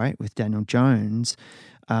co-write with Daniel Jones.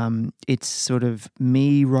 It's sort of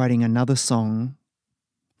me writing another song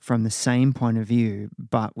from the same point of view,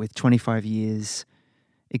 but with 25 years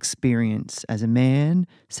experience as a man,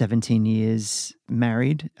 17 years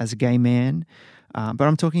married as a gay man. But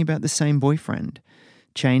I'm talking about the same boyfriend.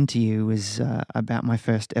 Chained to You was about my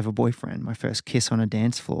first ever boyfriend, my first kiss on a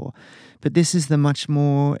dance floor. But this is the much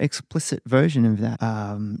more explicit version of that.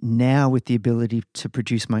 Now with the ability to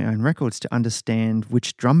produce my own records, to understand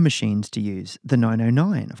which drum machines to use. The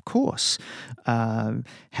 909, of course. How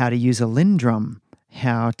to use a Linn drum.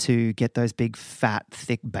 How to get those big, fat,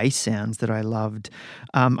 thick bass sounds that I loved.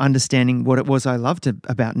 Understanding what it was I loved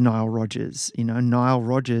about Nile Rodgers. You know, Nile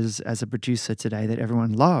Rodgers as a producer today that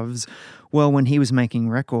everyone loves. Well, when he was making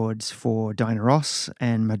records for Diana Ross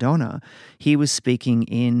and Madonna, he was speaking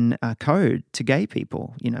in code to gay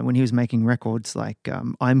people. You know, when he was making records like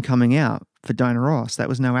I'm Coming Out for Diana Ross, that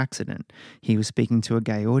was no accident. He was speaking to a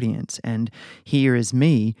gay audience. And here is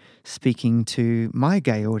me speaking to my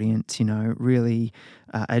gay audience, you know, really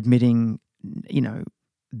admitting, you know,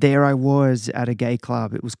 there I was at a gay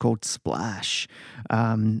club. It was called Splash.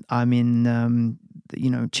 I'm in, you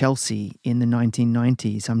know, Chelsea in the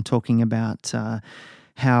 1990s. I'm talking about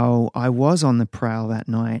how I was on the prowl that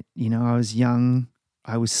night. You know, I was young.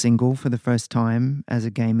 I was single for the first time as a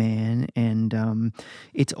gay man, and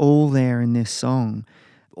it's all there in this song.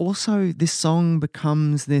 Also, this song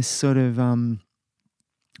becomes this sort of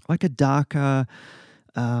like a darker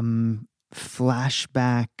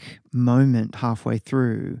flashback moment halfway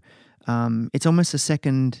through. It's almost a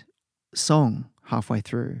second song halfway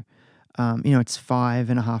through. You know, it's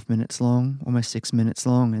 5.5 minutes long, almost 6 minutes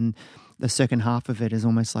long, and the second half of it is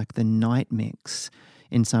almost like the night mix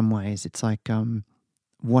in some ways. It's like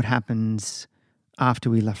what happens after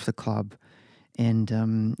we left the club.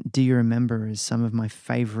 And Do You Remember is some of my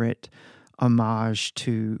favorite homage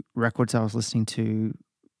to records I was listening to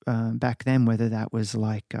back then, whether that was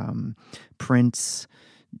like Prince,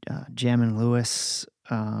 Jam and Lewis,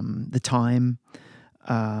 The Time,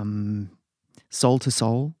 Soul to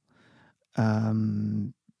Soul,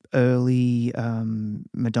 early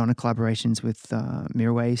Madonna collaborations with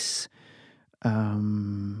Mirwais.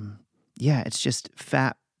 Yeah, it's just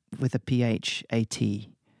fat with a PH, A-T.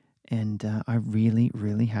 And I really,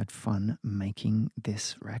 really had fun making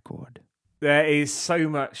this record. There is so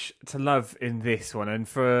much to love in this one. And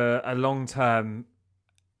for a long-term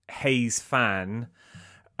Hayes fan,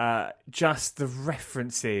 just the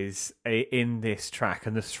references in this track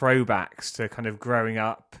and the throwbacks to kind of growing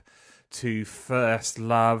up, to first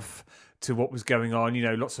love, to what was going on. You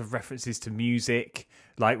know, lots of references to music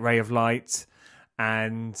like Ray of Light,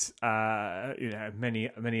 and you know,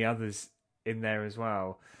 many others in there as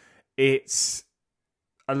well. It's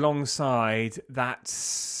alongside that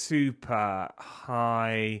super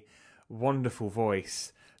high, wonderful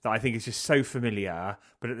voice that I think is just so familiar,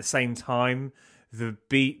 but at the same time, the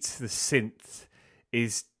beat, the synth,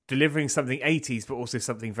 is delivering something 80s, but also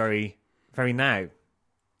something very, very now.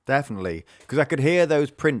 Definitely, because I could hear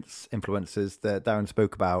those Prince influences that Darren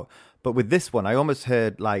spoke about, but with this one, I almost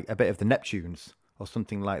heard like a bit of the Neptunes or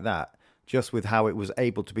something like that, just with how it was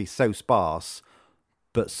able to be so sparse,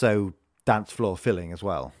 but so dance floor filling as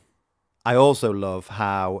well. I also love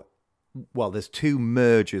how, well, there's two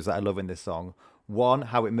mergers that I love in this song. One,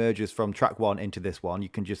 how it merges from track one into this one. You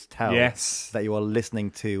can just tell that you are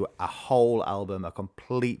listening to a whole album, a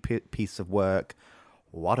complete piece of work.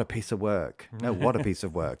 What a piece of work. No, what a piece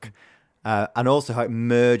of work. And also how it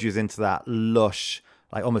merges into that lush,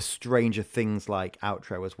 like almost Stranger Things like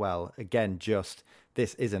outro as well. Again, just,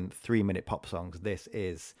 this isn't 3-minute pop songs. This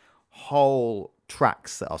is whole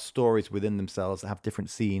tracks that are stories within themselves that have different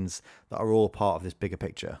scenes that are all part of this bigger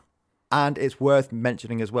picture. And it's worth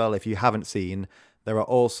mentioning as well, if you haven't seen, there are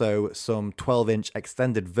also some 12-inch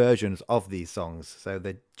extended versions of these songs. So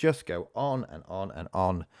they just go on and on and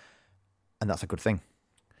on. And that's a good thing.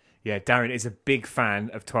 Yeah, Darren is a big fan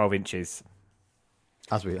of 12 inches.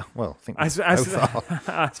 As we, well, I think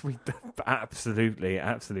as we absolutely.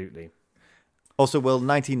 Also, Will,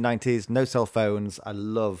 1990s, no cell phones. I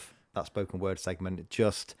love that spoken word segment. It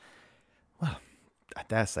just, well, I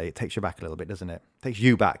dare say it takes you back a little bit, doesn't it? Takes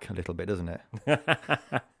you back a little bit, doesn't it?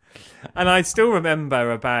 And I still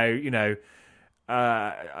remember about, you know,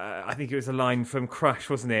 I think it was a line from Crush,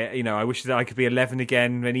 wasn't it? You know, I wish that I could be 11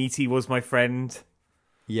 again when E.T. was my friend.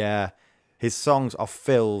 Yeah. his songs are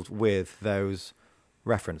filled with those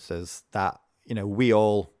references that, we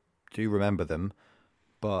all do remember them,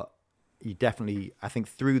 but you definitely, I think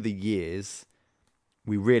through the years,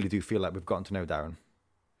 we really do feel like we've gotten to know Darren.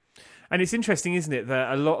 And it's interesting, isn't it,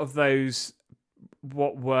 that a lot of those,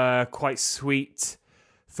 what were quite sweet,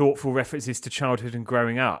 thoughtful references to childhood and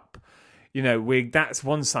growing up, that's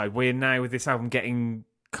one side. We're now with this album getting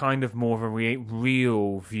kind of more of a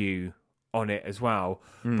real view on it as well,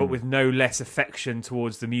 but with no less affection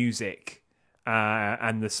towards the music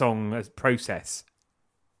and the song as process.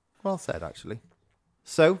 Well said, actually.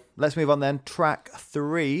 So let's move on then. Track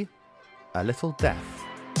 3, A Little Death.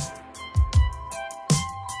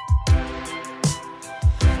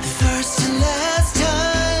 First and last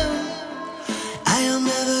time, I am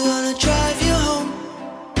never gonna drive you home,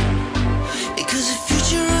 because the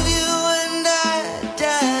future of you and I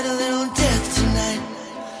died a little death tonight.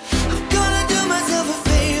 I'm gonna do myself a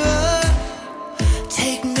favor,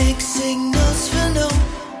 take mixed signals for no.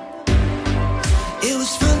 It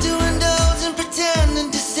was fun to indulge and pretend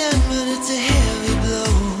and descend, but it's a heavy blow.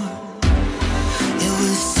 It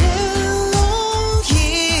was 10 long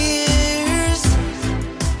years.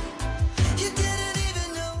 You didn't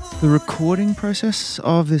even know. The recording process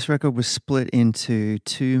of this record was split into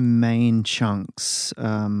 2 main chunks.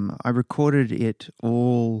 I recorded it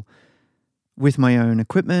all with my own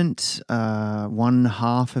equipment. One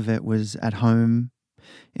half of it was at home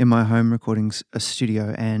in my home recording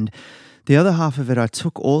studio, and the other half of it, I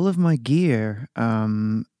took all of my gear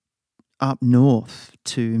up north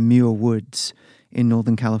to Muir Woods in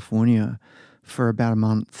Northern California for about a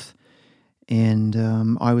month. And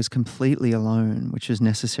I was completely alone, which was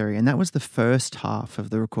necessary. And that was the first half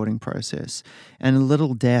of the recording process. And A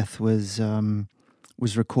Little Death was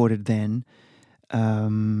recorded then.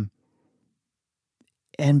 And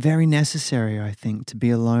very necessary, I think, to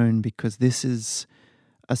be alone, because this is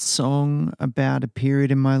a song about a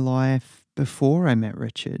period in my life before I met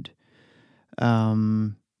Richard.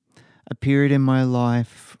 A period in my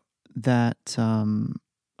life that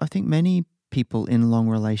I think many people in long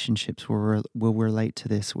relationships will relate to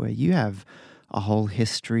this, where you have a whole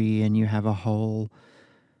history and you have a whole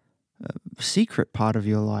secret part of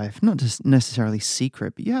your life. Not just necessarily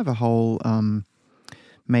secret, but you have a whole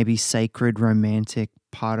maybe sacred romantic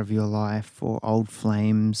part of your life, or old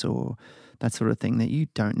flames, or that sort of thing that you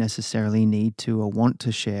don't necessarily need to or want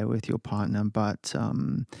to share with your partner, but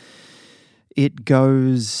it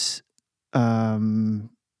goes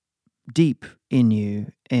deep in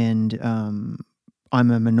you. And I'm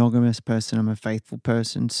a monogamous person, I'm a faithful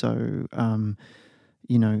person, so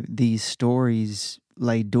these stories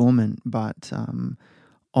lay dormant, but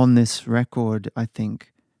on this record, I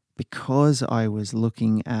think, because I was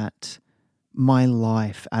looking at my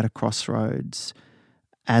life at a crossroads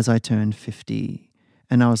as I turned 50,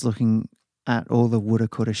 and I was looking at all the woulda,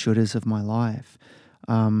 coulda, shouldas of my life,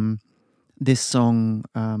 this song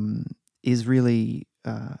is really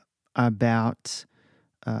about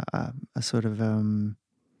a sort of a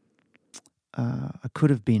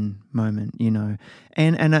could have been moment, and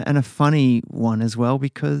a funny one as well,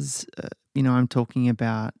 because I'm talking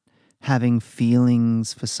about having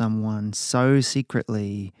feelings for someone so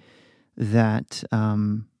secretly that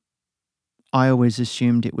I always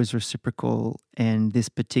assumed it was reciprocal, and this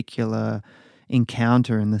particular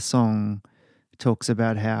encounter in the song talks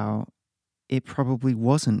about how it probably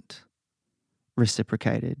wasn't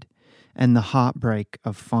reciprocated, and the heartbreak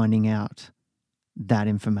of finding out that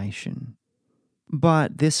information.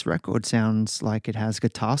 But this record sounds like it has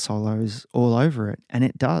guitar solos all over it, and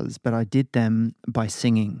it does, but I did them by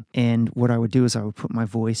singing. And what I would do is I would put my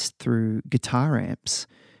voice through guitar amps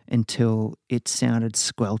until it sounded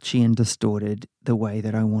squelchy and distorted the way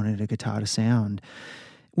that I wanted a guitar to sound,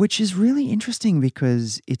 which is really interesting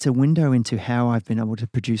because it's a window into how I've been able to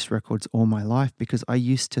produce records all my life, because I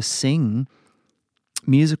used to sing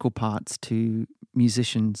musical parts to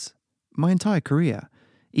musicians my entire career,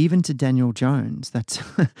 even to Daniel Jones.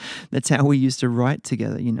 That's how we used to write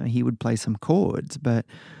together. He would play some chords, but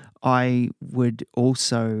I would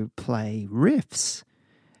also play riffs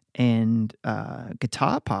and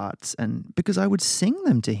guitar parts, and because I would sing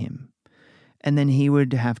them to him, and then he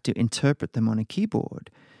would have to interpret them on a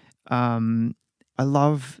keyboard. I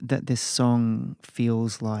love that this song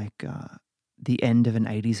feels like the end of an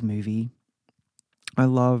 80s movie. I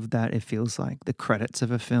love that it feels like the credits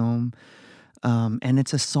of a film. And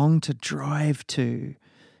it's a song to drive to,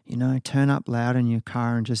 turn up loud in your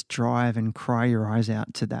car and just drive and cry your eyes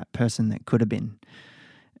out to that person that could have been.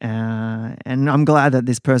 And I'm glad that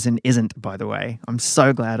this person isn't, by the way. I'm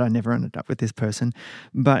so glad I never ended up with this person.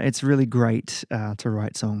 But it's really great to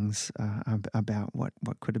write songs about what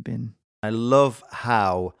could have been. I love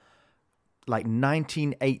how, like,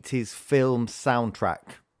 1980s film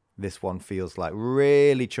soundtrack this one feels like.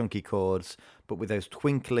 Really chunky chords, but with those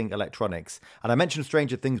twinkling electronics. And I mentioned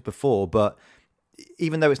Stranger Things before, but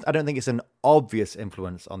even though I don't think it's an obvious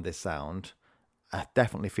influence on this sound, I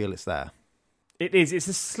definitely feel it's there. It is. It's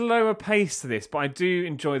a slower pace to this, but I do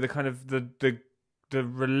enjoy the kind of the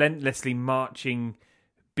relentlessly marching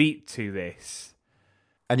beat to this.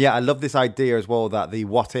 And yeah, I love this idea as well that the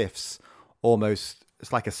what ifs almost,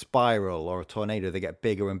 it's like a spiral or a tornado. They get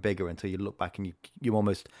bigger and bigger until you look back and you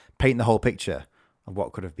almost paint the whole picture of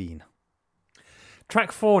what could have been.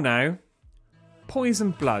 Track 4 now,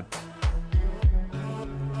 Poison Blood.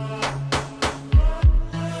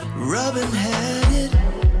 Robin had it,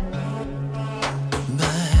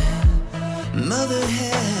 my mother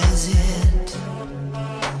has it,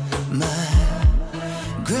 my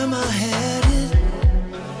grandma had it,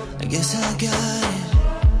 I guess I got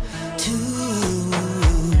it too.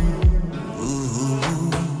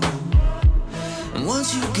 And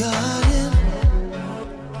once you got it,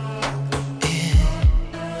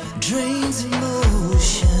 it drains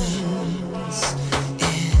emotions,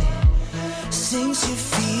 it sinks your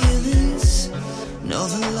feelings, and all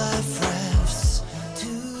the life rafts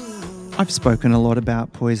too. I've spoken a lot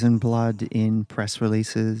about Poison Blood in press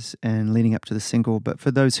releases and leading up to the single, but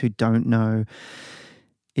for those who don't know,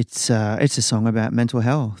 it's a song about mental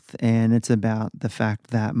health, and it's about the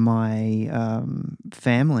fact that my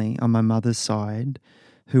family on my mother's side,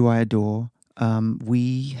 who I adore,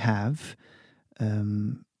 we have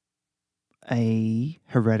a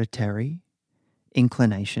hereditary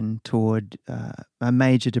inclination toward a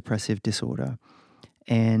major depressive disorder,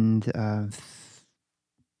 and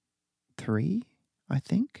 3, I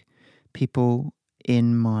think, people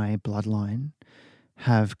in my bloodline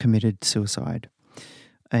have committed suicide.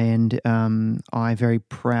 And I very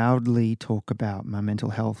proudly talk about my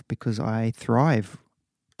mental health because I thrive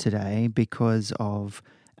today because of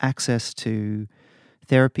access to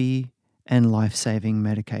therapy and life-saving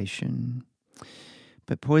medication.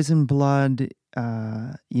 But Poison Blood,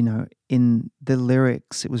 in the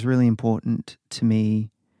lyrics, it was really important to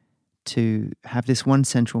me to have this one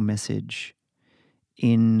central message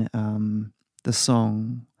in the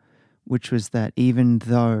song, which was that even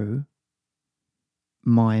though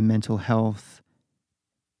my mental health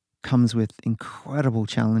comes with incredible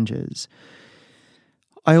challenges,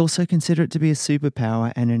 I also consider it to be a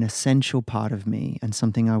superpower and an essential part of me and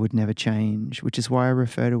something I would never change, which is why I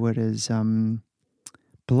refer to it as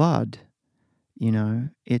blood. You know,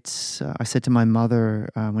 it's. I said to my mother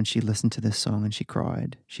when she listened to this song and she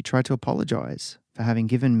cried, she tried to apologize for having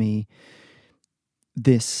given me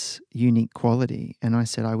this unique quality. And I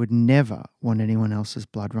said, I would never want anyone else's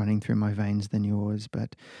blood running through my veins than yours.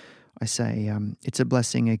 But I say, it's a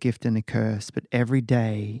blessing, a gift and a curse, but every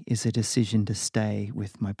day is a decision to stay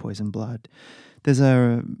with my poison blood. There's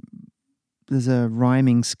a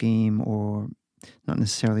rhyming scheme, or not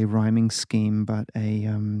necessarily a rhyming scheme, but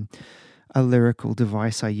a lyrical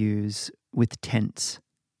device I use with tense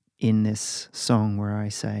in this song where I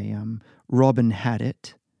say, Robin had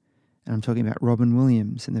it. And I'm talking about Robin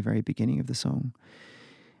Williams in the very beginning of the song.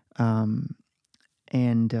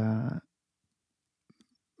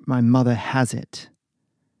 My mother has it.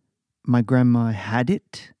 My grandma had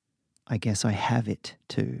it. I guess I have it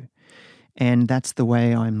too. And that's the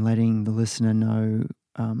way I'm letting the listener know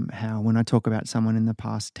how when I talk about someone in the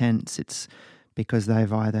past tense, it's because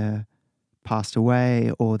they've either passed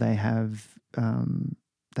away or they've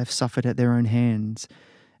suffered at their own hands.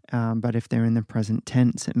 But if they're in the present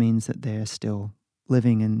tense, it means that they're still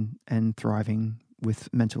living and thriving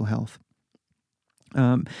with mental health.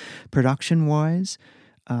 Production-wise,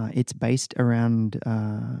 it's based around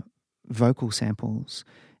vocal samples.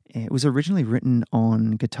 It was originally written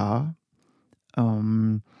on guitar,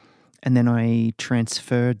 and then I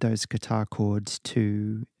transferred those guitar chords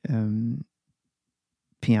to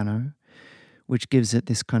piano, which gives it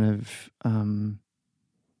this kind of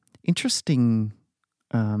interesting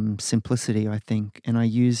simplicity, I think. And I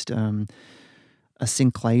used a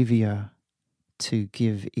synclavier to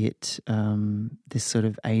give it this sort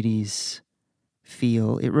of 80s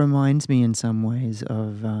feel. It reminds me in some ways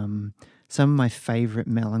of some of my favorite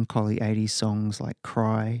melancholy 80s songs like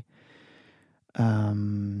Cry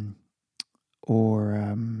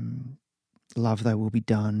or Love Thy Will Be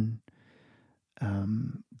Done.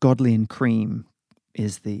 Godly and Cream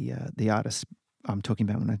is the artist I'm talking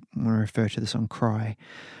about when I refer to the song Cry.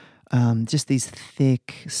 just these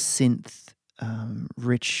thick synth,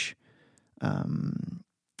 rich,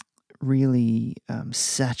 really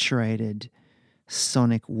saturated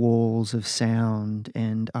sonic walls of sound,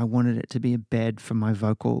 and I wanted it to be a bed for my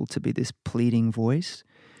vocal, to be this pleading voice.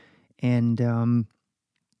 And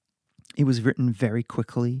it was written very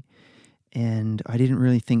quickly, and I didn't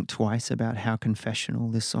really think twice about how confessional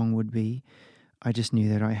this song would be. I just knew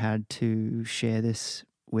that I had to share this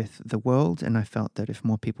with the world, and I felt that if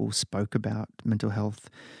more people spoke about mental health,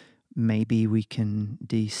 maybe we can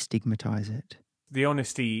destigmatize it. The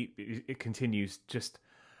honesty, it continues. Just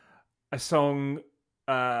a song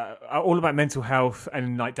all about mental health,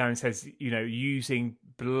 and like Darren says, using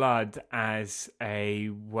blood as a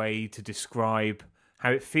way to describe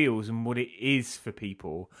how it feels and what it is for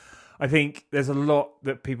people. I think there's a lot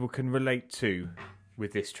that people can relate to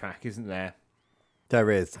with this track, isn't there? There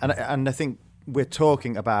is. And I think we're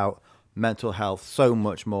talking about mental health so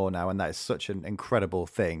much more now, and that is such an incredible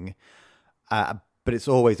thing. But it's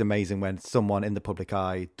always amazing when someone in the public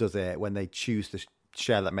eye does it, when they choose to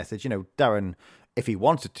share that message. Darren, if he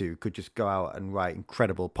wanted to, could just go out and write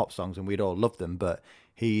incredible pop songs and we'd all love them, but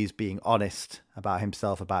he's being honest about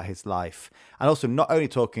himself, about his life, and also not only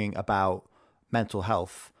talking about mental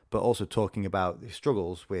health, but also talking about his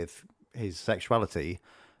struggles with his sexuality.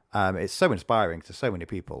 It's so inspiring to so many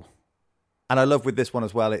people. And I love with this one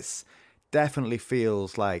as well, it's definitely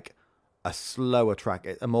feels like a slower track,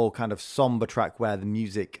 a more kind of somber track where the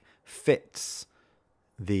music fits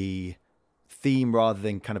the theme rather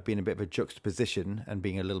than kind of being a bit of a juxtaposition and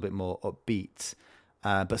being a little bit more upbeat,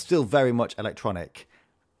 but still very much electronic.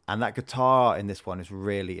 And that guitar in this one is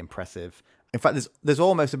really impressive. In fact, there's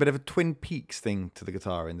almost a bit of a Twin Peaks thing to the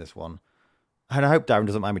guitar in this one. And I hope Darren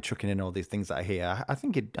doesn't mind me chucking in all these things that I hear. I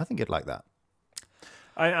think he'd like that.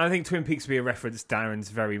 I think Twin Peaks would be a reference Darren's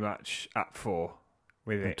very much up for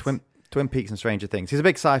with it. Twin Peaks and Stranger Things. He's a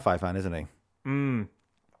big sci-fi fan, isn't he? Mm.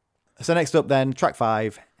 So next up then, track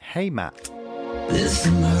 5, Hey Matt. There's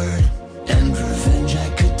some hurt and revenge I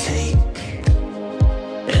could take,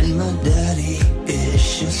 and my daddy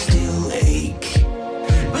issues still ache,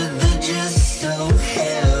 but they're just so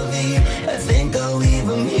heavy. I think I'll leave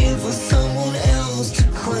them here for someone else to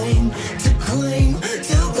claim.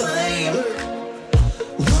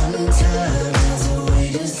 One time as a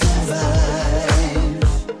way to survive,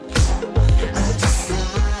 I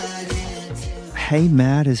decided to. Hey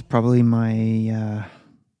Matt is probably my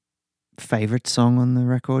favorite song on the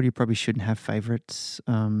record. You probably shouldn't have favorites.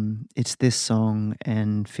 It's this song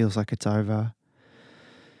and Feels Like It's Over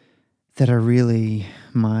that are really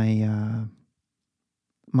my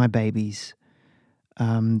babies.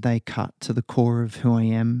 They cut to the core of who I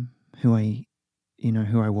am, who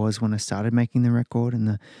I was when I started making the record,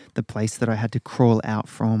 and the place that I had to crawl out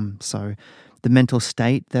from. So the mental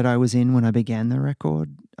state that I was in when I began the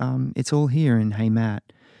record, it's all here in Hey Matt.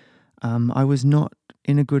 I was not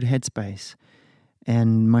in a good headspace,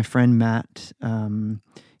 and my friend Matt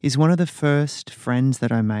is one of the first friends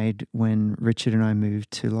that I made when Richard and I moved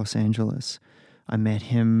to Los Angeles. I met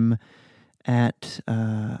him at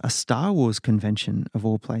a Star Wars convention of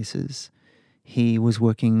all places. He was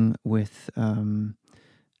working with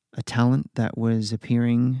a talent that was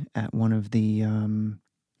appearing at one of the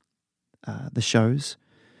shows,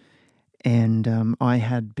 and I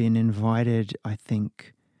had been invited, I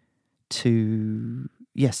think, to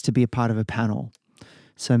be a part of a panel.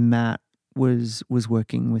 So Matt was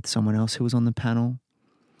working with someone else who was on the panel,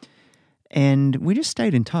 and we just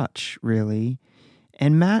stayed in touch, really.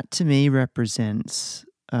 And Matt, to me, represents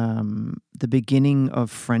the beginning of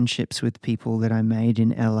friendships with people that I made in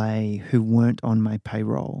LA who weren't on my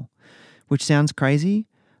payroll, which sounds crazy,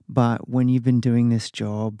 but when you've been doing this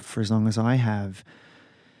job for as long as I have,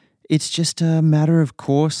 it's just a matter of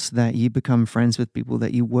course that you become friends with people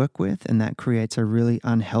that you work with, and that creates a really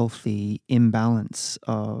unhealthy imbalance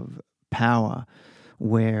of power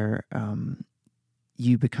where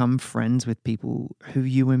you become friends with people who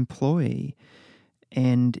you employ,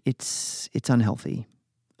 and it's unhealthy.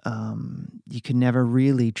 You can never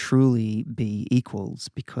really truly be equals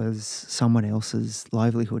because someone else's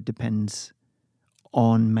livelihood depends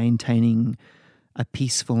on maintaining a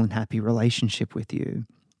peaceful and happy relationship with you.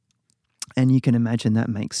 And you can imagine that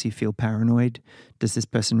makes you feel paranoid. Does this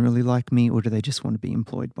person really like me, or do they just want to be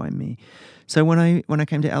employed by me? So when I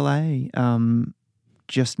came to LA,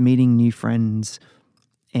 just meeting new friends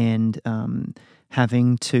and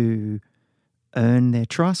having to earn their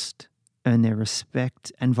trust, earn their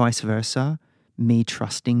respect, and vice versa, me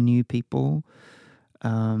trusting new people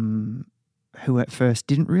who at first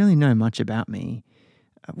didn't really know much about me,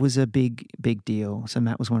 was a big deal. So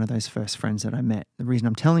Matt was one of those first friends that I met. The reason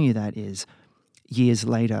I'm telling you that is years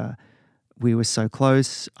later, we were so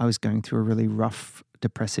close. I was going through a really rough,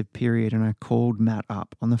 depressive period, and I called Matt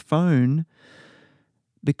up on the phone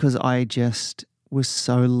because I just was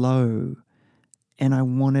so low and I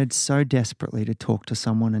wanted so desperately to talk to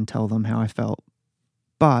someone and tell them how I felt.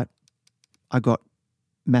 But I got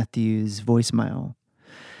Matthew's voicemail.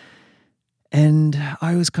 And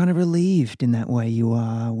I was kind of relieved in that way you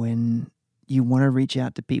are when you want to reach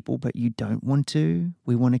out to people, but you don't want to.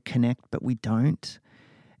 We want to connect, but we don't.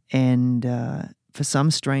 And for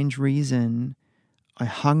some strange reason, I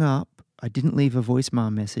hung up. I didn't leave a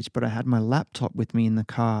voicemail message, but I had my laptop with me in the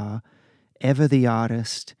car. Ever the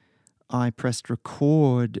Artist. I pressed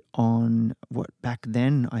record on what back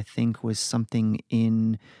then I think was something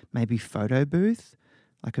in maybe photo booth,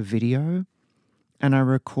 like a video. And I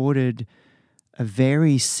recorded a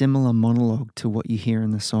very similar monologue to what you hear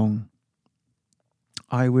in the song.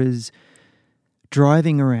 I was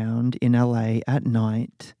driving around in LA at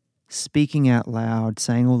night, speaking out loud,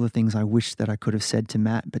 saying all the things I wished that I could have said to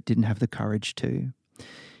Matt but didn't have the courage to.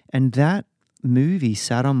 And that movie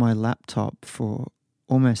sat on my laptop for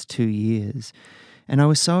almost 2 years. And I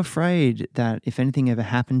was so afraid that if anything ever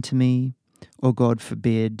happened to me, or God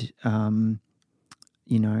forbid,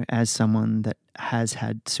 as someone that has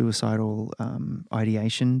had suicidal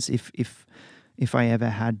ideations, if I ever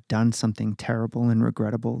had done something terrible and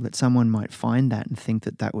regrettable, that someone might find that and think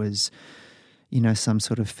that that was, some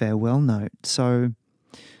sort of farewell note. So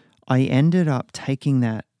I ended up taking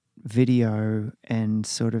that video and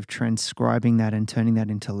sort of transcribing that and turning that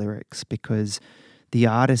into lyrics because the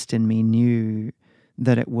artist in me knew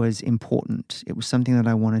that it was important. It was something that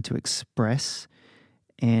I wanted to express,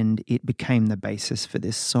 and it became the basis for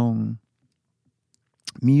this song.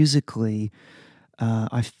 Musically,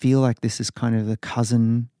 I feel like this is kind of the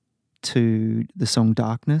cousin to the song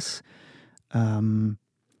Darkness.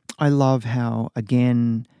 I love how,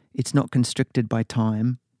 again, it's not constricted by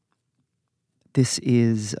time. This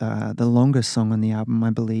is the longest song on the album,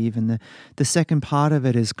 I believe, and the second part of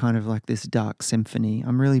it is kind of like this dark symphony.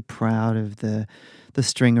 I'm really proud of the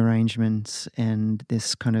string arrangements and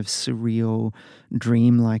this kind of surreal,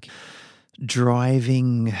 dream-like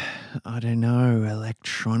driving,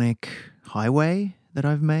 electronic highway that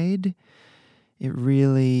I've made. It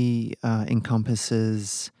really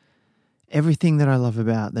encompasses everything that I love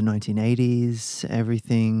about the 1980s,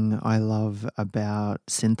 everything I love about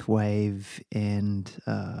synthwave and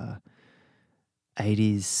 80s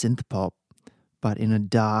synth pop, but in a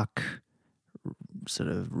dark, sort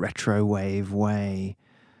of retro wave way.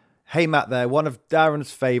 Hey, Matt there, one of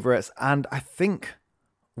Darren's favourites, and I think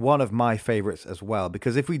one of my favourites as well,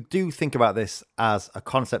 because if we do think about this as a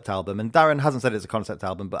concept album, and Darren hasn't said it's a concept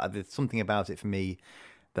album, but there's something about it for me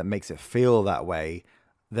that makes it feel that way,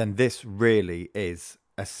 then this really is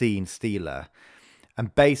a scene stealer.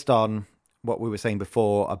 And based on what we were saying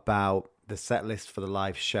before about the set list for the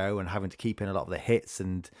live show and having to keep in a lot of the hits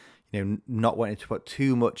and not wanting to put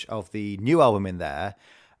too much of the new album in there,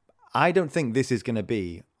 I don't think this is going to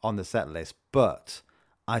be on the set list, but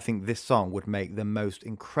I think this song would make the most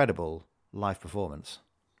incredible live performance.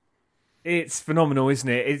 It's phenomenal, isn't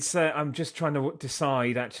it? It's I'm just trying to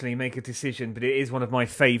decide, actually, make a decision, but it is one of my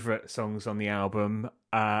favourite songs on the album.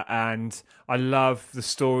 And I love the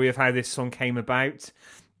story of how this song came about.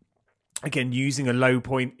 Again, using a low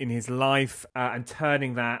point in his life and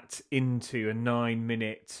turning that into a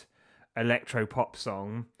 9-minute electro pop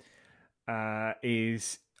song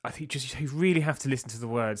is, I think, just you really have to listen to the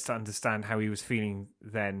words to understand how he was feeling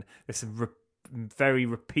then. There's some very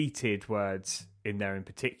repeated words in there in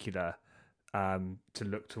particular to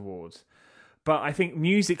look towards. But I think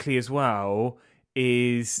musically as well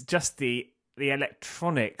is just the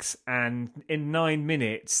electronics, and in 9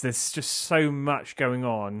 minutes there's just so much going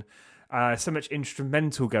on, so much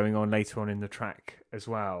instrumental going on later on in the track as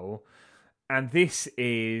well. And this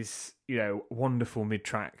is, wonderful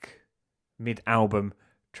mid-album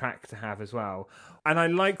track to have as well. And I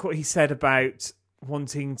like what he said about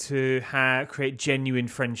wanting to create genuine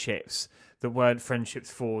friendships that weren't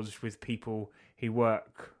friendships forged with people he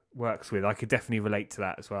works with. I could definitely relate to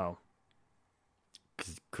that as well.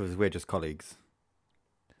 Because we're just colleagues.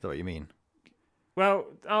 Is that what you mean? Well,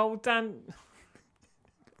 Dan,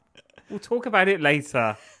 we'll talk about it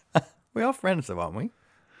later. We are friends though, aren't we?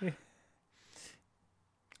 Yeah.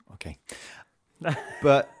 Okay.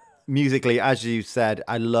 But musically, as you said,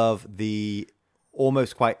 I love the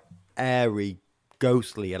almost quite airy,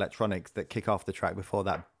 ghostly electronics that kick off the track before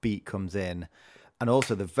that beat comes in. And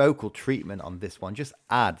also the vocal treatment on this one just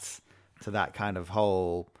adds to that kind of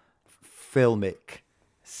whole filmic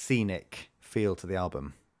scenic feel to the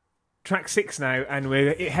album. Track 6 now, and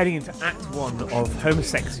we're heading into Act 1 of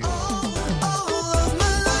Homosexual. All of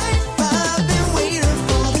my life I've been waiting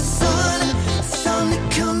for the sun to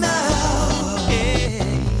come out. Yeah.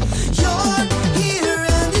 You're here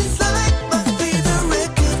and it's like my favorite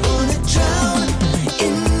record wanna drown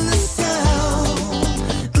in the sound.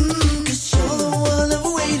 'Cause you're the one I've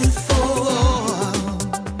waited for.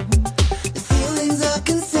 The feelings are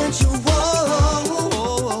consensual.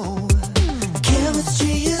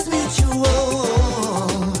 Chemistry is mutual.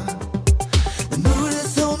 The mood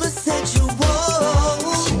is homosexual.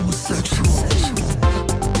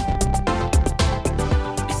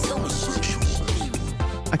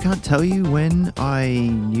 I can't tell you when I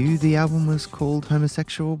knew the album was called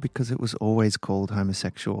Homosexual, because it was always called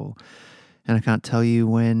Homosexual. And I can't tell you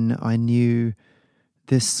when I knew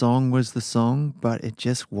this song was the song, but it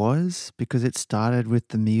just was, because it started with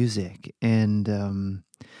the music and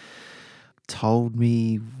told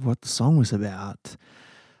me what the song was about.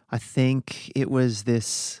 I think it was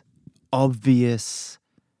this obvious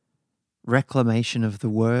reclamation of the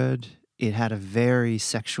word. It had a very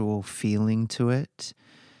sexual feeling to it,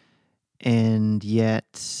 and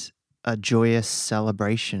yet a joyous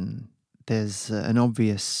celebration. There's an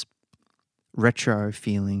obvious retro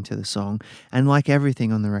feeling to the song. And like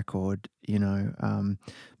everything on the record,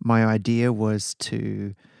 my idea was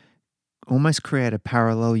to almost create a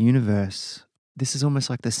parallel universe. This is almost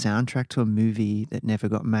like the soundtrack to a movie that never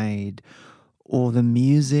got made, or the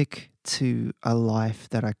music to a life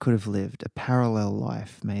that I could have lived, a parallel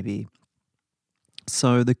life maybe.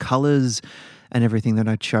 So the colors and everything that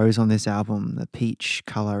I chose on this album, the peach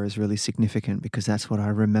color is really significant because that's what I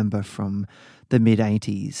remember from the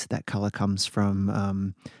mid-'80s. That color comes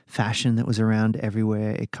from fashion that was around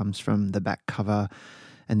everywhere. It comes from the back cover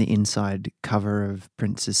and the inside cover of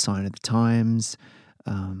Prince's Sign of the Times.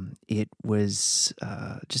 It was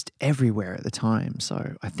just everywhere at the time.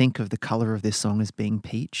 So I think of the color of this song as being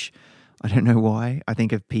peach. I don't know why. I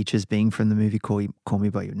think of peach as being from the movie Call Me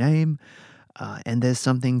By Your Name. And there's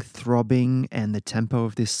something throbbing, and the tempo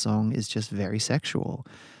of this song is just very sexual.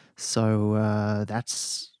 So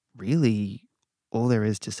that's really all there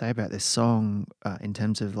is to say about this song in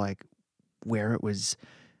terms of like where it was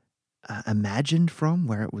imagined from,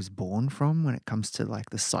 where it was born from when it comes to like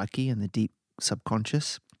the psyche and the deep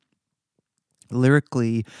subconscious.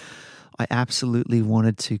 Lyrically, I absolutely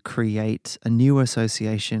wanted to create a new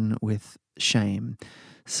association with shame.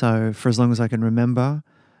 So for as long as I can remember,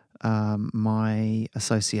 my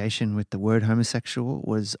association with the word homosexual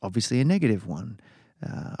was obviously a negative one.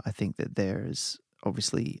 I think that there's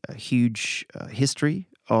obviously a huge history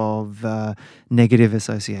of negative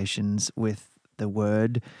associations with the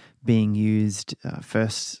word being used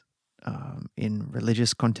first in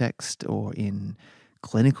religious context or in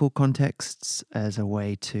clinical contexts as a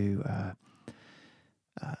way to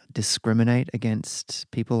discriminate against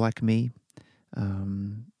people like me.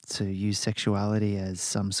 To use sexuality as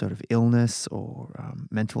some sort of illness or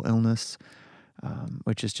mental illness,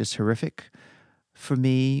 which is just horrific. For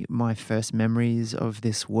me, my first memories of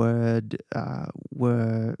this word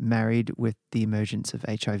were married with the emergence of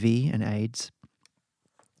HIV and AIDS.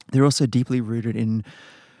 They're also deeply rooted in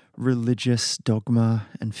religious dogma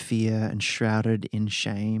and fear and shrouded in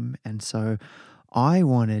shame. And so I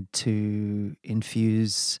wanted to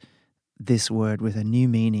infuse this word with a new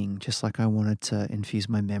meaning, just like I wanted to infuse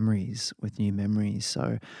my memories with new memories.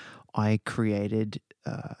 So I created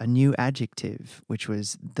a new adjective, which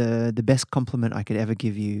was the best compliment I could ever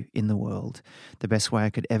give you in the world, the best way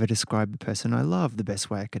I could ever describe the person I love, the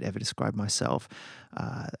best way I could ever describe myself.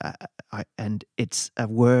 And it's a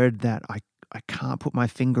word that I can't put my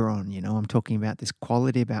finger on. I'm talking about this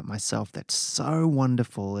quality about myself that's so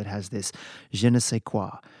wonderful. It has this je ne sais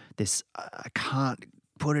quoi, this I can't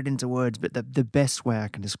put it into words, but the best way I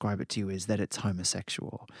can describe it to you is that it's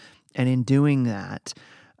homosexual. And in doing that,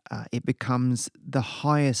 it becomes the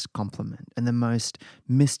highest compliment and the most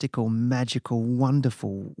mystical, magical,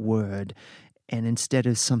 wonderful word. And instead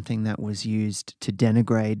of something that was used to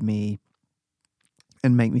denigrate me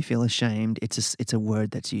and make me feel ashamed, it's a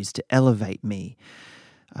word that's used to elevate me.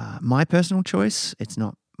 My personal choice, it's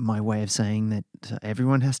not my way of saying that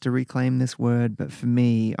everyone has to reclaim this word, but for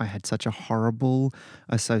me, I had such a horrible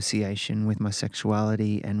association with my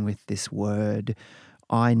sexuality and with this word.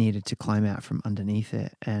 I needed to climb out from underneath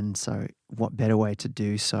it. And so what better way to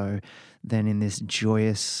do so than in this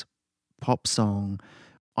joyous pop song?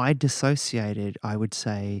 I dissociated, I would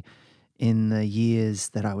say, in the years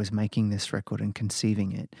that I was making this record and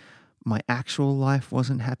conceiving it. my actual life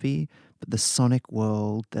wasn't happy, but the sonic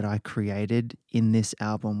world that I created in this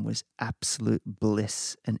album was absolute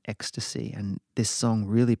bliss and ecstasy. And this song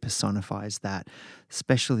really personifies that,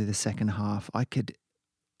 especially the second half. I could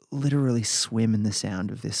literally swim in the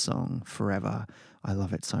sound of this song forever. I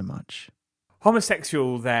love it so much.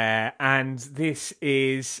 Homosexual there, and this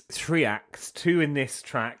is 3 acts, 2 in this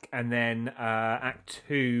track, and then Act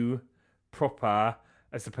 2 proper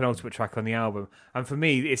as the penultimate track on the album. And for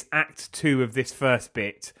me, it's Act 2 of this first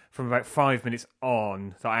bit from about 5 minutes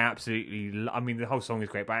on that I absolutely... I mean, the whole song is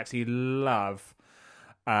great, but I absolutely love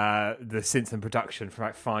the synth and production from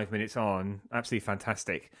about 5 minutes on. Absolutely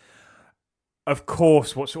fantastic. Of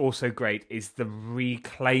course, what's also great is the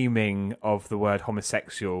reclaiming of the word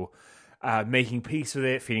homosexual, making peace with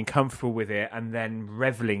it, feeling comfortable with it, and then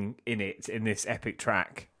reveling in it in this epic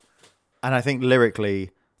track. And I think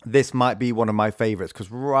lyrically, this might be one of my favourites,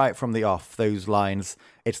 because right from the off, those lines,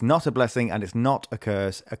 it's not a blessing and it's not a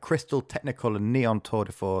curse, a crystal technicolor neon tour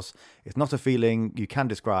de force, it's not a feeling you can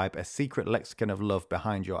describe, a secret lexicon of love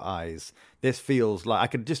behind your eyes. This feels like, I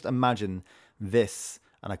could just imagine this,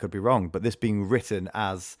 and I could be wrong, but this being written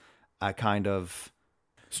as a kind of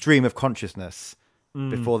stream of consciousness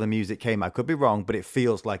before the music came. I could be wrong, but it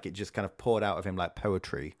feels like it just kind of poured out of him like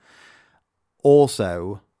poetry.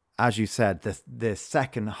 Also, as you said, the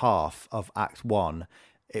second half of Act 1,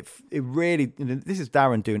 it really, this is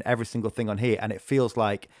Darren doing every single thing on here, and it feels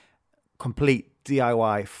like complete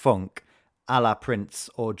DIY funk a la Prince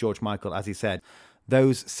or George Michael, as he said.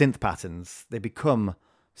 Those synth patterns, they become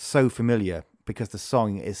so familiar because the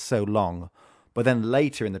song is so long. But then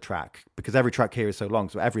later in the track, because every track here is so long,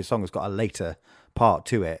 so every song has got a later part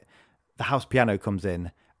to it, the house piano comes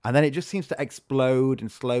in, and then it just seems to explode in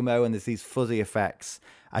slow-mo, and there's these fuzzy effects.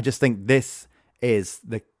 I just think this is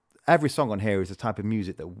every song on here is the type of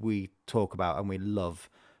music that we talk about and we love,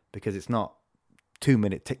 because it's not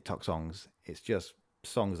 2-minute TikTok songs. It's just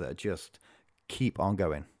songs that just keep on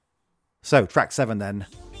going. So track 7 then,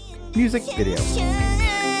 music video.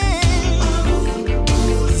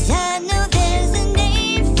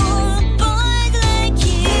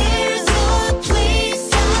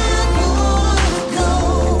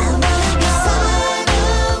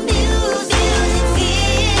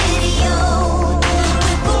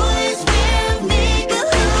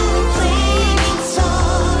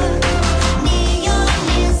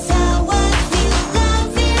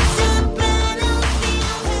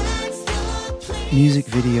 Music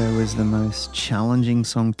video is the most challenging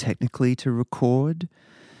song technically to record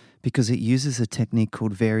because it uses a technique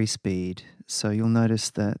called vari-speed. So you'll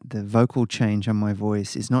notice that the vocal change on my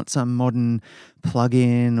voice is not some modern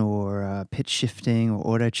plug-in or pitch shifting or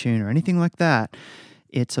auto-tune or anything like that.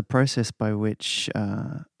 It's a process by which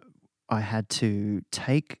I had to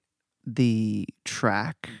take the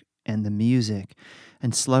track and the music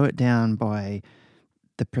and slow it down by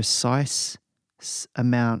the precise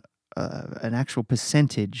amount, an actual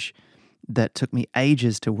percentage that took me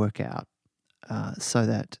ages to work out, so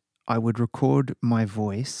that I would record my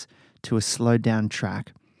voice to a slowed down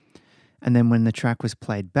track. And then when the track was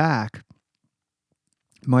played back,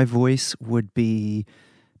 my voice would be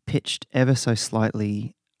pitched ever so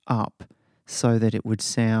slightly up so that it would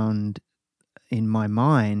sound, in my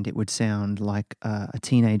mind, it would sound like a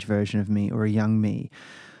teenage version of me or a young me.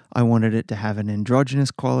 I wanted it to have an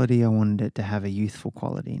androgynous quality. I wanted it to have a youthful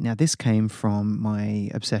quality. Now, this came from my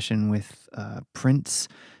obsession with Prince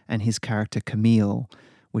and his character Camille,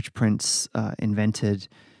 which Prince invented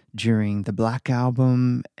during the Black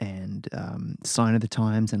Album and Sign of the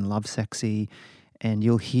Times and Lovesexy. And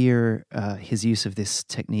you'll hear his use of this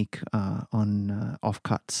technique on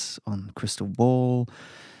offcuts on Crystal Ball.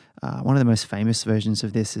 One of the most famous versions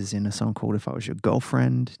of this is in a song called If I Was Your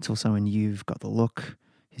Girlfriend. It's also in You've Got the Look,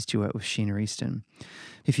 his duet with Sheena Easton.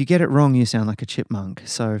 If you get it wrong, you sound like a chipmunk.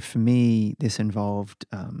 So for me, this involved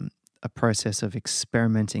a process of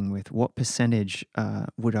experimenting with what percentage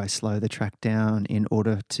would I slow the track down in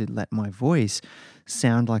order to let my voice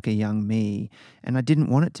sound like a young me. And I didn't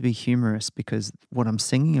want it to be humorous because what I'm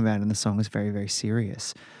singing about in the song is very, very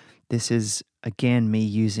serious. This is, again, me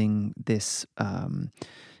using this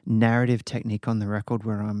narrative technique on the record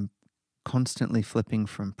where I'm constantly flipping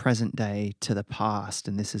from present day to the past.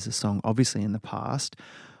 And this is a song obviously in the past.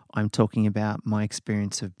 I'm talking about my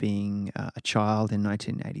experience of being a child in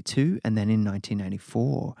 1982 and then in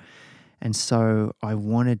 1984. And so I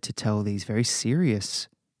wanted to tell these very serious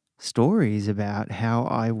stories about how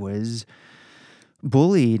I was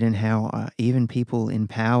bullied and how even people in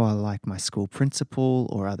power, like my school principal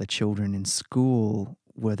or other children in school,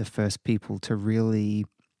 were the first people to really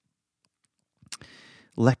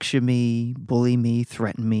lecture me, bully me,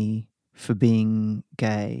 threaten me for being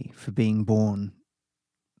gay, for being born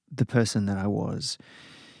the person that I was.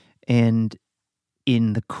 And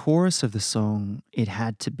in the chorus of the song, it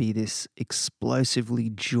had to be this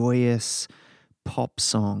explosively joyous pop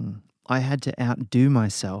song. I had to outdo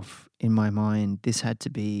myself in my mind. This had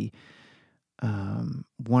to be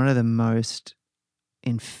one of the most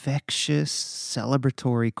infectious,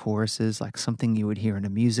 celebratory choruses, like something you would hear in a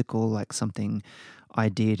musical, like something I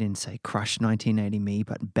did in, say, Crush 1980 Me,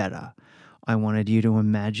 but better. I wanted you to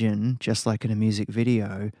imagine, just like in a music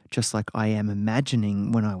video, just like I am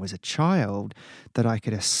imagining when I was a child, that I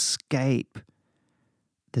could escape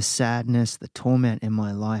the sadness, the torment in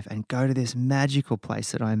my life and go to this magical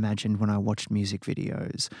place that I imagined when I watched music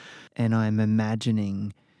videos. And I'm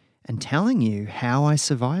imagining and telling you how I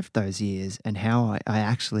survived those years and how I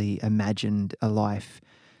actually imagined a life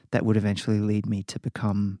that would eventually lead me to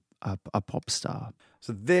become a pop star.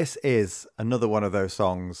 So this is another one of those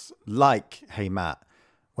songs like Hey Matt,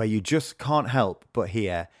 where you just can't help but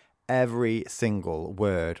hear every single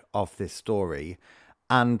word of this story.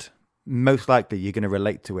 And most likely you're going to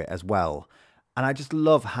relate to it as well. And I just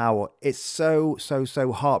love how it's so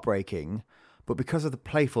heartbreaking, but because of the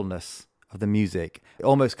playfulness of the music, it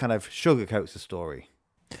almost kind of sugarcoats the story.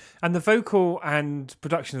 And the vocal and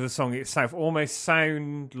production of the song itself almost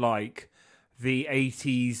sound like the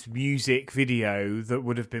 80s music video that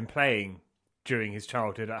would have been playing during his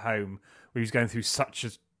childhood at home, where he was going through such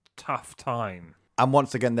a tough time. And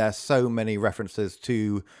once again, there's so many references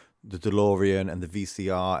to the DeLorean and the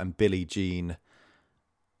VCR and Billie Jean.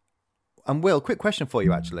 And Will, quick question for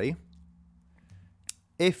you, actually.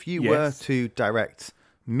 If you were to direct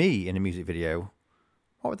me in a music video,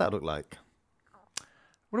 what would that look like?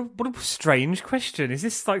 What a strange question. Is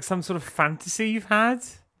this like some sort of fantasy you've had?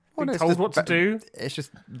 Well, Being told what to do? It's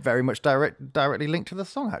just very much directly linked to the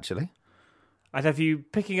song, actually. I'd have you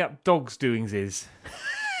picking up dogs' doingsies.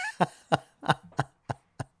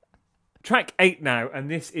 Track 8 now,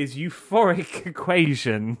 and this is Euphoric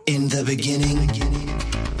Equation. In the beginning,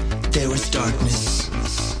 there was darkness.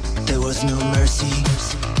 There was no mercy.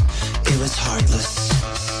 It was heartless.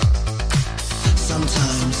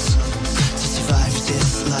 Sometimes, to survive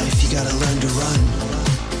this life, you gotta learn to run.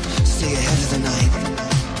 Stay ahead of the night.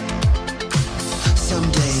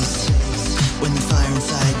 Some days, when the fire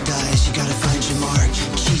inside dies, you gotta find your mark,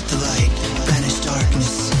 cheat the light, banish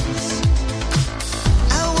darkness.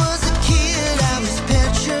 I was a kid, I was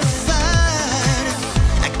petrified.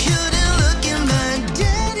 I couldn't look in my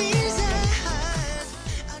daddy's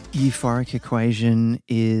eyes. Euphoric Equation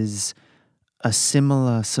is a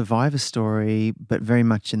similar survivor story, but very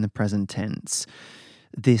much in the present tense.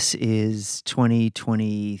 This is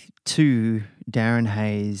 2022 Darren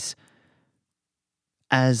Hayes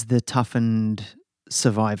as the toughened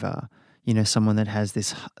survivor, you know, someone that has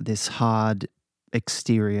this hard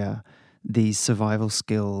exterior, these survival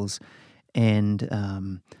skills, and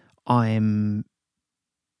I'm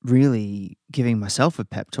really giving myself a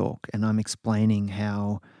pep talk, and I'm explaining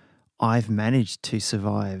how I've managed to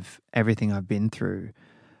survive everything I've been through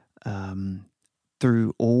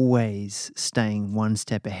always staying one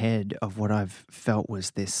step ahead of what I've felt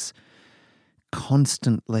was this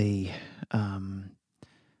constantly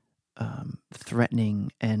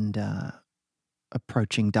threatening and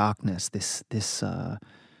approaching darkness. This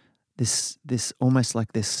almost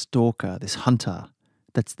like this stalker, this hunter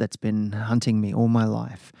that's been hunting me all my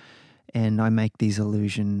life. And I make these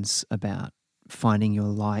allusions about finding your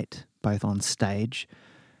light both on stage,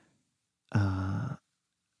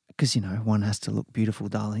 because, you know, one has to look beautiful,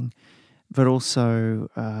 darling, but also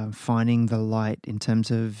finding the light in terms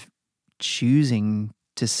of choosing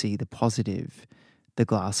to see the positive, the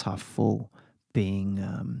glass half full,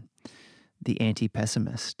 being the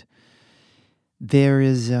anti-pessimist.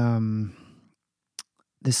 There's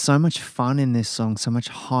so much fun in this song, so much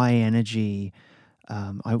high energy.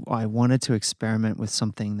 I wanted to experiment with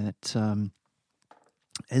something that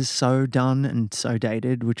is so done and so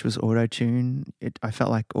dated, which was auto-tune. I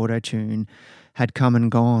felt like auto-tune had come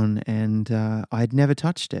and gone, and I'd never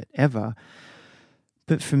touched it, ever.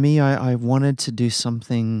 But for me, I wanted to do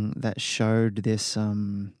something that showed this,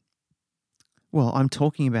 I'm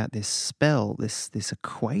talking about this spell, this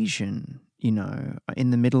equation, you know.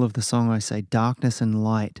 In the middle of the song, I say darkness and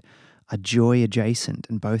light are joy adjacent,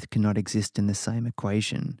 and both cannot exist in the same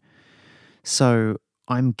equation. So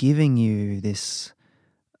I'm giving you this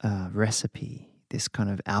recipe, this kind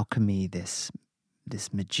of alchemy, this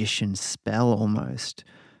magician spell almost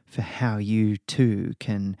for how you too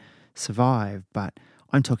can survive. But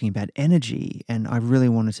I'm talking about energy, and I really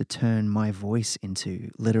wanted to turn my voice into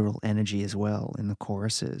literal energy as well in the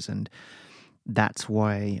choruses. And that's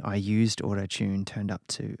why I used auto-tune turned up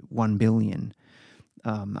to 1 billion.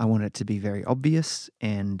 I wanted it to be very obvious,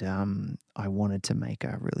 and I wanted to make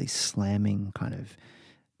a really slamming kind of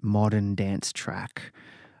modern dance track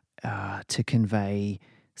to convey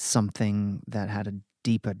something that had a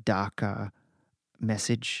deeper, darker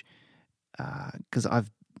message, because I've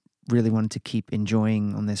really wanted to keep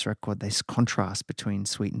enjoying on this record this contrast between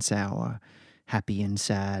sweet and sour, happy and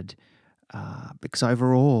sad, because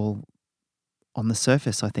overall, on the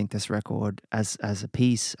surface, I think this record as a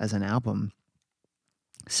piece, as an album,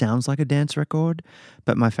 sounds like a dance record,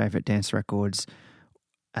 but my favorite dance records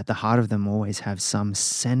at the heart of them always have some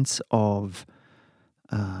sense of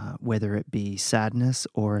whether it be sadness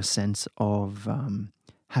or a sense of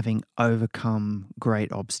having overcome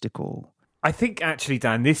great obstacle. I think actually,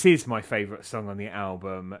 Dan, this is my favourite song on the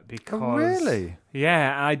album because... Oh, really?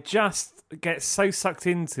 Yeah, I just get so sucked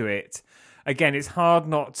into it. Again, it's hard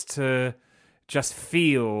not to just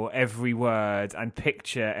feel every word and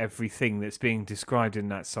picture everything that's being described in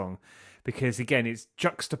that song, because again, it's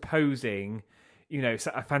juxtaposing, you know,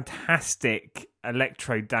 a fantastic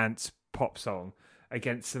electro dance pop song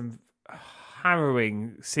against some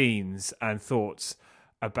harrowing scenes and thoughts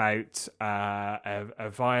about a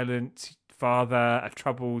violent father, a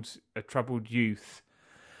troubled youth.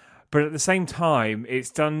 But at the same time, it's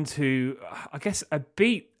done to, I guess, a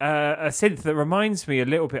synth that reminds me a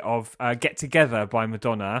little bit of Get Together by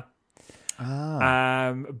Madonna.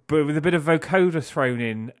 But with a bit of vocoder thrown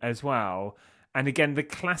in as well. And again, the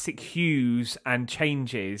classic hues and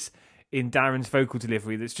changes in Darren's vocal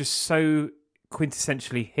delivery that's just so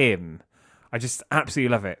quintessentially him. I just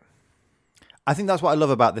absolutely love it. I think that's what I love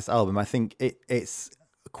about this album. I think it's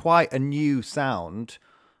quite a new sound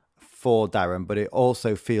for Darren, but it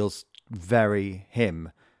also feels very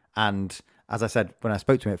him. And as I said, when I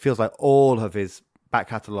spoke to him, it feels like all of his back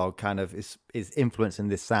catalogue kind of is influencing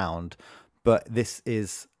this sound, but this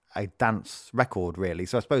is a dance record, really.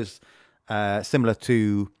 So I suppose similar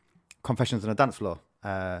to Confessions on a Dance Floor,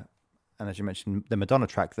 and as you mentioned, the Madonna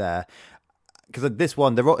track there, because this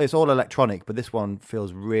one, it's all electronic, but this one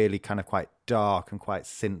feels really kind of quite dark and quite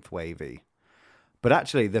synth wavy. But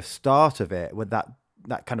actually, the start of it with that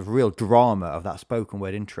kind of real drama of that spoken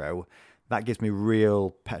word intro, that gives me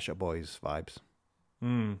real Pet Shop Boys vibes.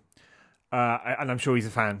 And I'm sure he's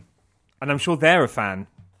a fan. And I'm sure they're a fan.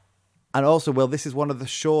 And also, Will, this is one of the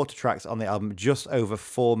shorter tracks on the album, just over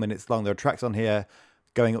 4 minutes long. There are tracks on here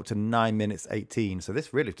going up to 9 minutes 18. So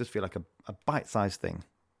this really does feel like a bite-sized thing.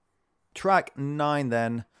 Track 9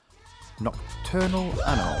 then, Nocturnal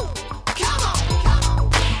Animal.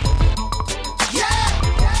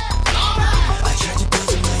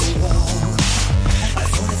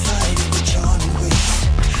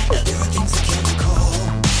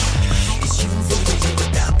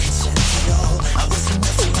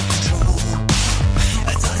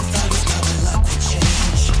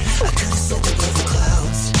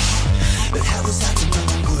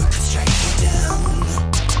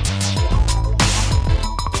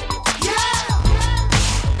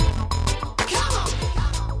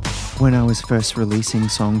 When I was first releasing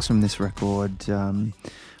songs from this record,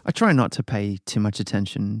 I try not to pay too much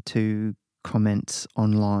attention to comments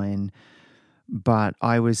online, but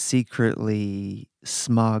I was secretly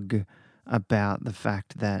smug about the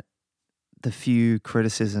fact that the few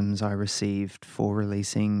criticisms I received for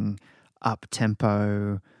releasing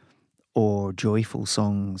up-tempo or joyful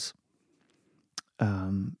songs,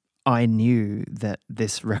 I knew that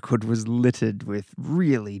this record was littered with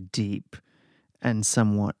really deep and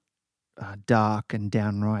somewhat dark and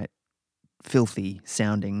downright filthy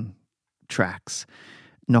sounding tracks.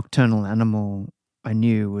 Nocturnal Animal, I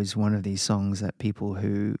knew, was one of these songs that people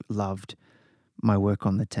who loved my work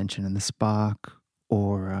on The Tension and the Spark,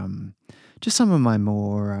 or just some of my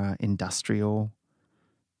more industrial,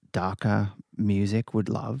 darker music would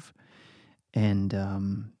love. And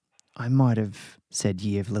I might have said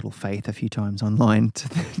Ye of Little Faith a few times online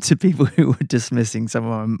to people who were dismissing some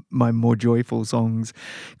of my more joyful songs,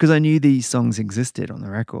 because I knew these songs existed on the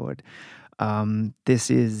record. This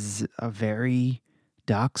is a very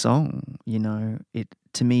dark song, you know.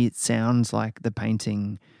 To me, it sounds like the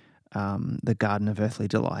painting, The Garden of Earthly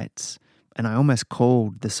Delights, and I almost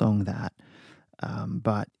called the song that.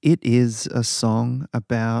 But it is a song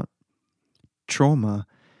about trauma,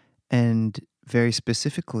 and very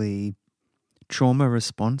specifically trauma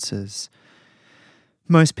responses.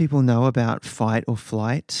 Most people know about fight or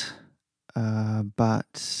flight,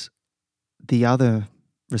 but the other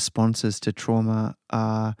responses to trauma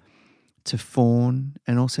are to fawn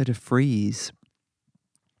and also to freeze.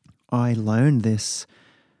 I learned this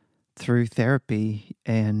through therapy,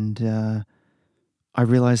 and I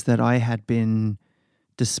realized that I had been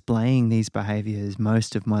displaying these behaviors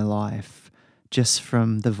most of my life just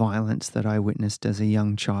from the violence that I witnessed as a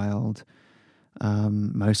young child,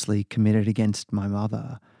 mostly committed against my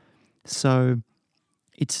mother. So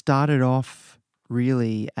it started off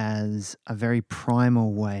really as a very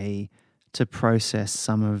primal way to process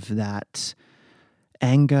some of that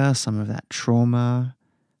anger, some of that trauma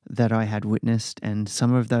that I had witnessed, and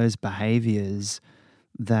some of those behaviors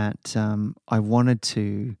that I wanted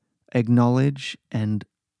to acknowledge and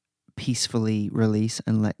peacefully release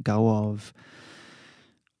and let go of.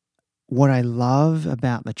 What I love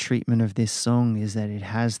about the treatment of this song is that it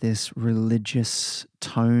has this religious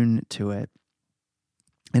tone to it.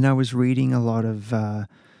 And I was reading a lot of the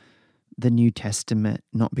New Testament,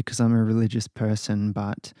 not because I'm a religious person,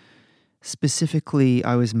 but specifically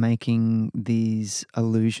I was making these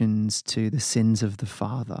allusions to the sins of the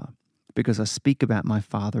father, because I speak about my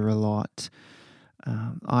father a lot.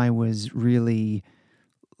 I was really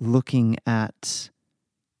looking at,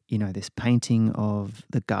 this painting of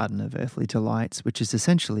the Garden of Earthly Delights, which is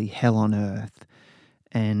essentially hell on earth.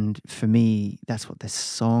 And for me, that's what this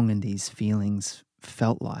song and these feelings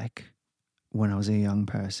felt like when I was a young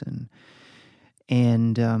person.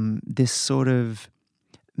 And this sort of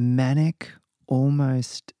manic,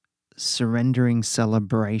 almost surrendering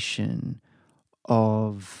celebration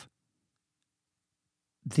of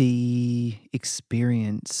the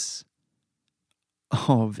experience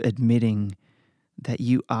of admitting that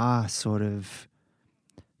you are sort of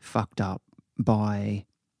fucked up by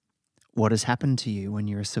what has happened to you when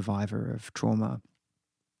you're a survivor of trauma.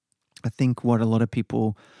 I think what a lot of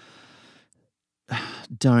people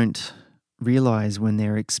don't realize when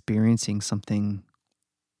they're experiencing something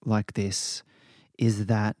like this is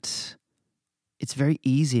that it's very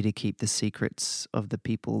easy to keep the secrets of the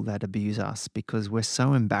people that abuse us because we're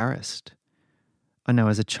so embarrassed. I know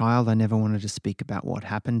as a child, I never wanted to speak about what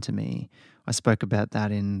happened to me. I spoke about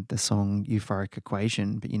that in the song Euphoric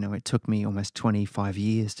Equation, but it took me almost 25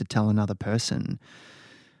 years to tell another person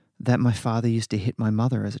that my father used to hit my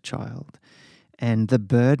mother as a child. And the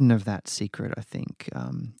burden of that secret, I think,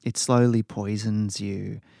 it slowly poisons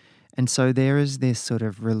you. And so there is this sort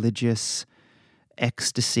of religious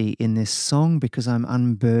ecstasy in this song because I'm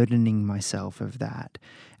unburdening myself of that.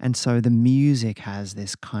 And so the music has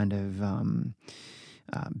this kind of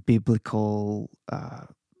biblical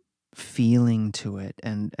feeling to it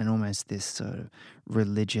and almost this sort of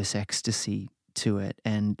religious ecstasy to it.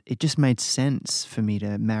 And it just made sense for me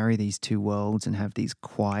to marry these two worlds and have these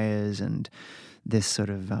choirs and this sort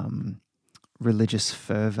of religious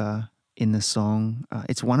fervor in the song.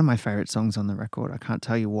 It's one of my favorite songs on the record. I can't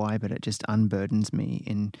tell you why, but it just unburdens me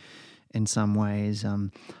in some ways.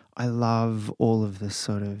 I love all of the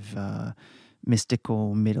sort of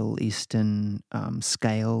mystical Middle Eastern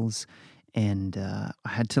scales, and I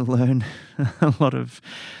had to learn a lot of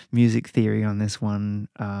music theory on this one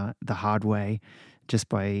the hard way, just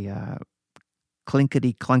by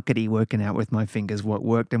clinkety clunkety working out with my fingers what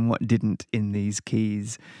worked and what didn't in these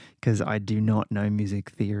keys, because I do not know music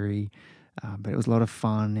theory. But it was a lot of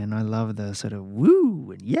fun, and I love the sort of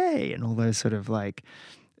woo and yay and all those sort of like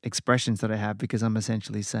expressions that I have, because I'm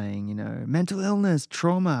essentially saying, mental illness,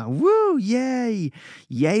 trauma, woo, yay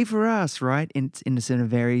for us, right? In a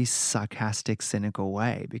very sarcastic, cynical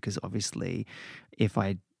way, because obviously if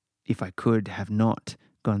I could have not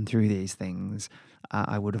gone through these things,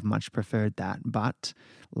 I would have much preferred that. But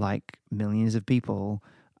like millions of people,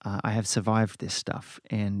 I have survived this stuff,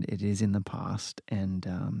 and it is in the past,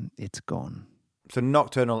 and it's gone. So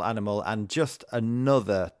Nocturnal Animal, and just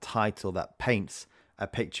another title that paints a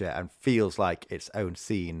picture and feels like its own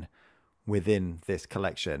scene within this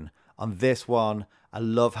collection. On this one, I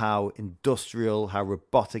love how industrial, how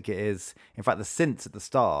robotic it is. In fact, the synths at the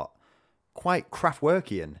start, quite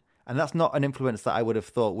Kraftwerkian. And that's not an influence that I would have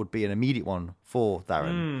thought would be an immediate one for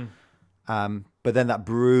Darren. But then that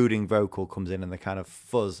brooding vocal comes in and the kind of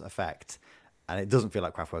fuzz effect. And it doesn't feel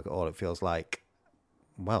like Kraftwerk at all. It feels like,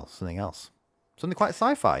 well, something else. Something quite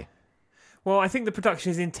sci-fi. Well, I think the production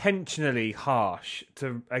is intentionally harsh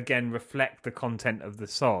to, again, reflect the content of the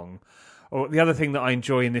song. Or the other thing that I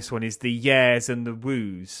enjoy in this one is the yeahs and the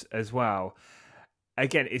woos as well.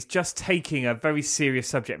 Again, it's just taking a very serious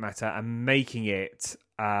subject matter and making it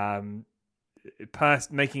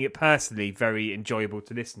personally very enjoyable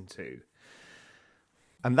to listen to.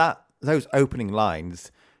 And those opening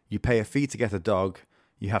lines, you pay a fee to get a dog,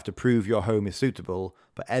 you have to prove your home is suitable,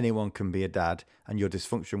 but anyone can be a dad, and your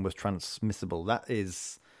dysfunction was transmissible. That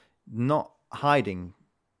is not hiding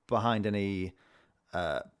behind any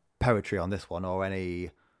poetry on this one, or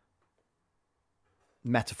any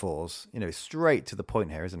metaphors. Straight to the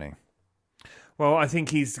point here, isn't he? Well, I think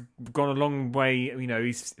he's gone a long way.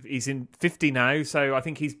 He's in 50 now, so I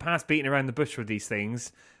think he's past beating around the bush with these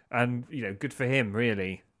things. And, good for him,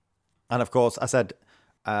 really. And of course, I said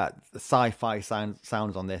the sci-fi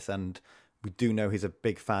sounds on this, and we do know he's a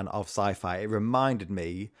big fan of sci-fi. It reminded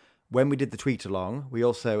me, when we did the tweet along, we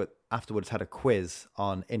also afterwards had a quiz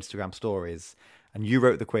on Instagram stories, and you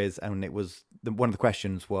wrote the quiz, and it was one of the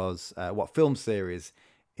questions was what film series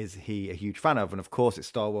is he a huge fan of? And of course it's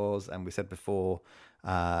Star Wars, and we said before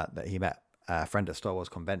that he met a friend at Star Wars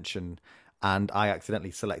convention, and I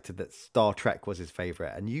accidentally selected that Star Trek was his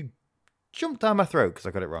favourite, and you jumped down my throat because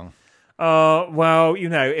I got it wrong. Well,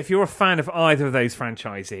 if you're a fan of either of those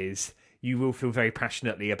franchises, you will feel very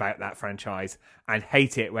passionately about that franchise and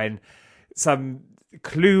hate it when some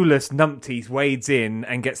clueless numpties wades in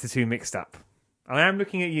and gets the two mixed up. I am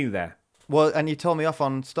looking at you there. Well, and you told me off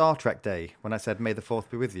on Star Trek Day when I said, "May the 4th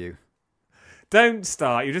be with you." Don't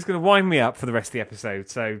start. You're just going to wind me up for the rest of the episode,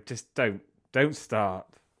 so just don't start.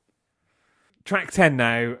 Track 10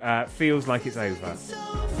 now, Feels Like It's Over. It's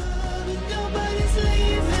over, but nobody's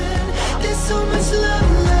leaving. There's so much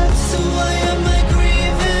love left, so why am I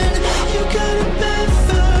grieving? You got a bed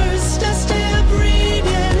first, I stay up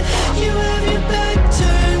reading. You have your back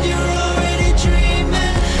turned, you're already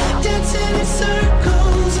dreaming. Dancing in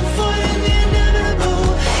circles, avoiding the inevitable.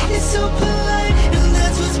 It's so polite, and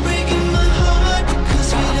that's what's breaking my heart.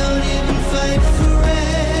 Cause we don't even fight for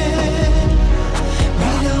it.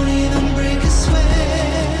 We don't even break a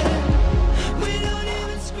sweat. We don't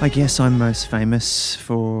even scream. I guess I'm most famous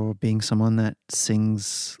for being someone that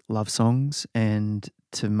sings love songs, and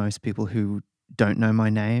to most people who don't know my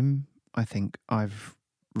name, I think I've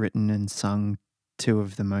written and sung two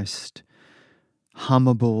of the most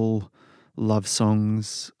hummable love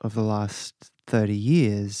songs of the last 30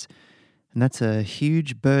 years. And that's a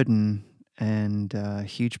huge burden and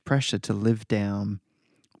huge pressure to live down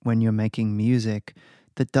when you're making music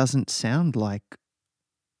that doesn't sound like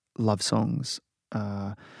love songs.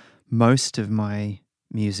 Most of my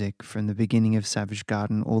music from the beginning of Savage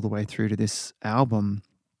Garden all the way through to this album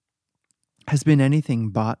has been anything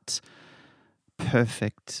but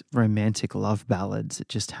perfect romantic love ballads. It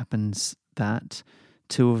just happens that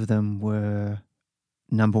two of them were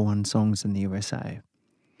 #1 songs in the USA.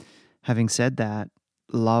 Having said that,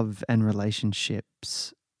 love and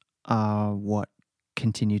relationships are what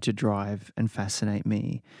continue to drive and fascinate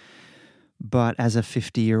me. But as a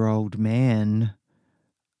 50-year-old man,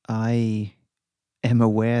 I am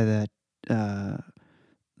aware that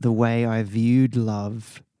the way I viewed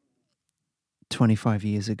love 25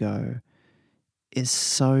 years ago is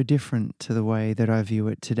so different to the way that I view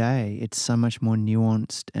it today. It's so much more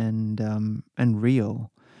nuanced and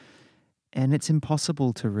real. And it's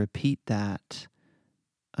impossible to repeat that.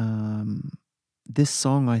 This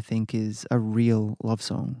song, I think, is a real love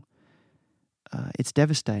song. It's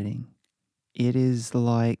devastating. It is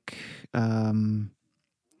like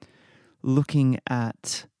looking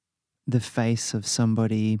at the face of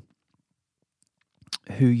somebody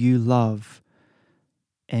who you love,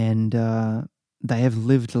 and they have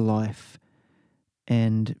lived a life,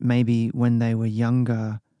 and maybe when they were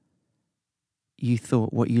younger, you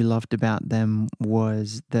thought what you loved about them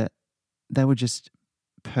was that they were just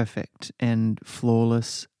perfect and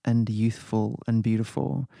flawless and youthful and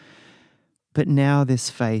beautiful. But now this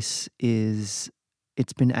face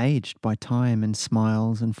it's been aged by time and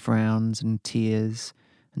smiles and frowns and tears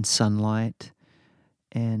and sunlight.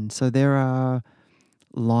 And so there are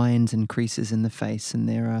lines and creases in the face, and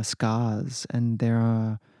there are scars, and there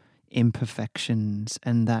are imperfections.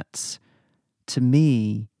 And that's, to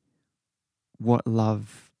me, what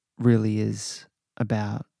love really is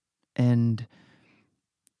about. And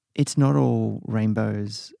it's not all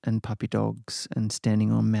rainbows and puppy dogs and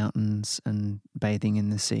standing on mountains and bathing in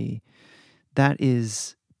the sea. That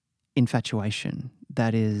is infatuation.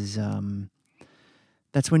 That is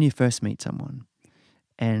that's when you first meet someone.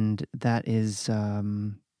 And that is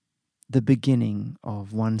the beginning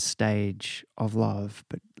of one stage of love.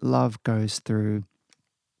 But love goes through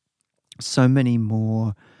so many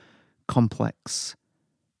more complex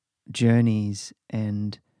journeys,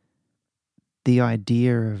 and the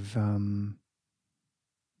idea of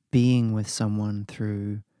being with someone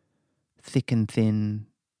through thick and thin,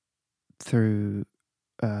 through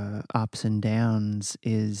ups and downs,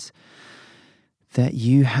 is that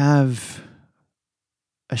you have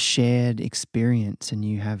a shared experience and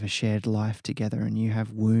you have a shared life together and you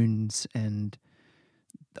have wounds. And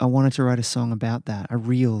I wanted to write a song about that, a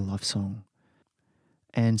real love song.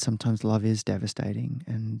 And sometimes love is devastating,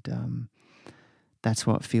 and That's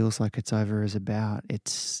what Feels Like It's Over is about.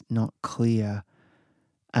 It's not clear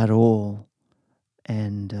at all.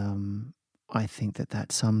 And I think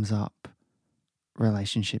that sums up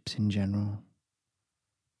relationships in general.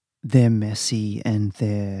 They're messy and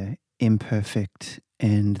they're imperfect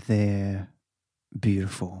and they're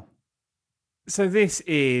beautiful. So this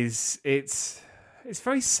is it's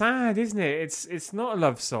very sad, isn't it? It's not a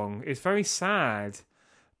love song. It's very sad,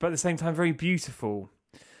 but at the same time very beautiful.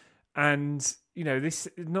 And you know, this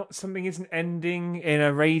not something isn't ending in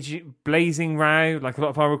a blazing row like a lot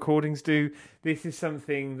of our recordings do. This is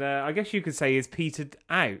something that I guess you could say is petered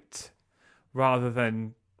out rather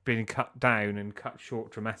than being cut down and cut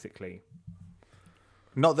short dramatically.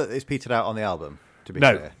 Not that it's petered out on the album, to be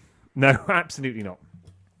clear. No, absolutely not.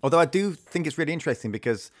 Although I do think it's really interesting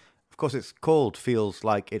because, of course, it's called Feels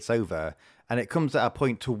Like It's Over, and it comes at a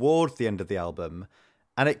point towards the end of the album,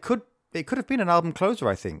 and it could have been an album closer,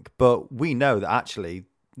 I think, but we know that actually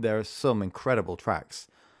there are some incredible tracks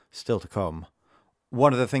still to come.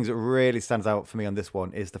 One of the things that really stands out for me on this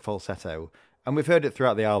one is the falsetto, and we've heard it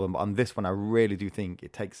throughout the album, but on this one I really do think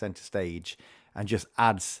it takes center stage and just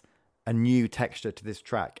adds a new texture to this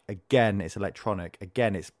track. Again, it's electronic.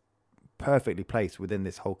 Again, it's perfectly placed within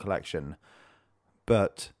this whole collection,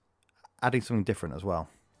 but adding something different as well.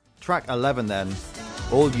 Track 11 then,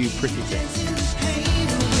 All You Pretty Things.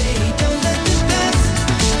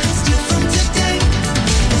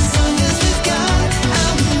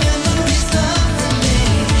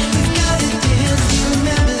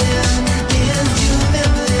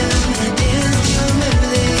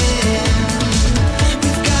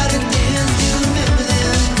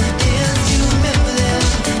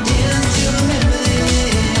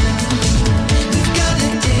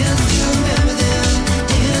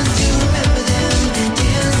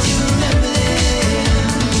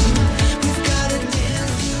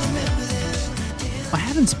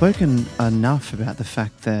 Spoken enough about the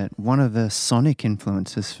fact that one of the sonic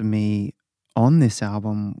influences for me on this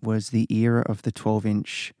album was the era of the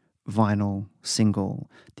 12-inch vinyl single,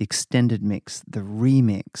 the extended mix, the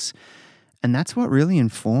remix. And that's what really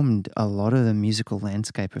informed a lot of the musical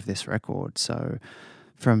landscape of this record. So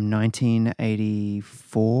from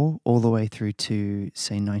 1984 all the way through to,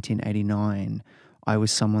 say, 1989, I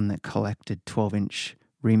was someone that collected 12-inch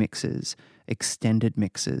remixes, extended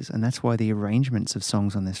mixes, and that's why the arrangements of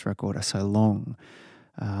songs on this record are so long.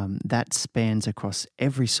 That spans across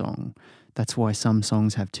every song. That's why some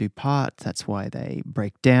songs have two parts. That's why they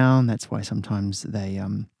break down. That's why sometimes they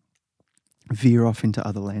veer off into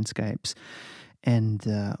other landscapes. And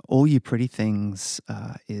All You Pretty Things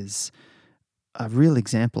is a real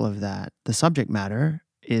example of that. The subject matter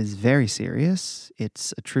is very serious.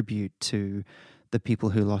 It's a tribute to the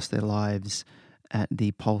people who lost their lives at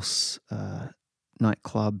the Pulse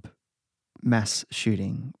nightclub mass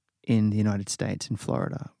shooting in the United States in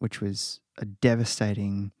Florida, which was a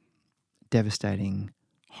devastating,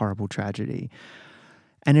 horrible tragedy.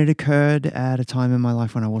 And it occurred at a time in my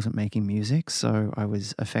life when I wasn't making music, so I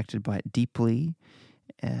was affected by it deeply.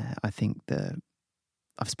 I think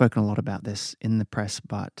I've spoken a lot about this in the press,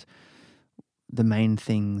 but the main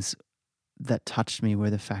things that touched me were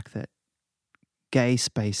the fact that gay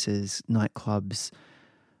spaces, nightclubs,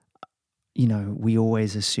 you know, we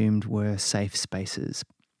always assumed were safe spaces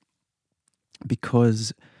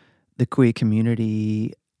because the queer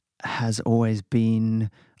community has always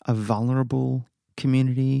been a vulnerable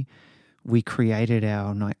community. We created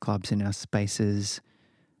our nightclubs and our spaces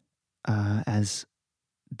as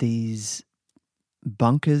these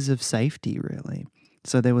bunkers of safety, really.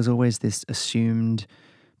 So there was always this assumed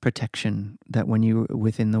protection that when you were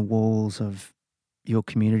within the walls of your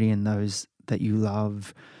community and those that you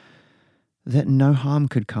love, that no harm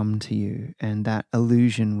could come to you. And that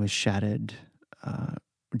illusion was shattered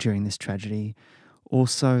during this tragedy.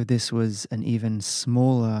 Also, this was an even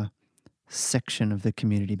smaller section of the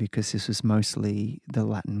community because this was mostly the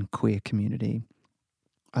Latin queer community.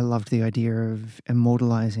 I loved the idea of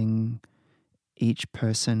immortalizing each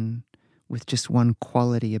person with just one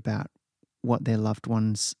quality about what their loved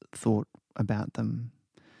ones thought about them.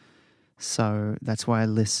 So that's why I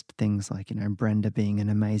list things like, you know, Brenda being an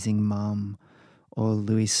amazing mum, or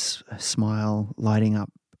Louis' smile lighting up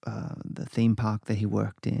the theme park that he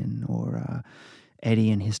worked in, or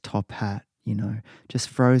Eddie and his top hat, you know, just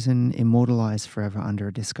frozen, immortalized forever under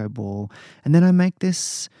a disco ball. And then I make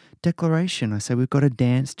this declaration. I say we've got to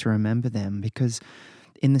dance to remember them, because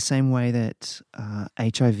in the same way that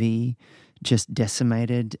HIV just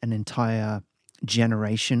decimated an entire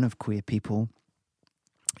generation of queer people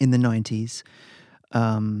in the 90s,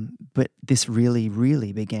 but this really,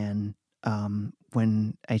 really began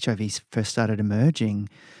when HIV first started emerging,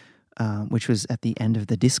 which was at the end of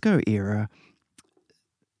the disco era,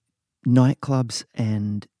 nightclubs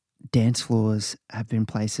and dance floors have been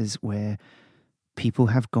places where people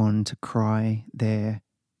have gone to cry their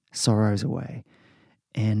sorrows away.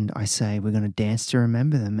 And I say, we're going to dance to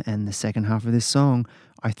remember them. And the second half of this song,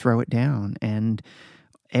 I throw it down. And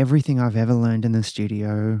everything I've ever learned in the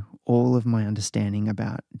studio, all of my understanding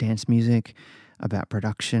about dance music, about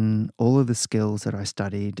production, all of the skills that I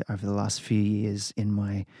studied over the last few years in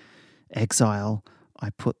my exile, I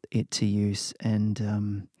put it to use.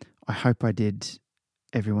 And I hope I did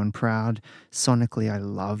everyone proud. Sonically, I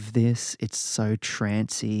love this. It's so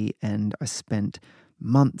trancy, and I spent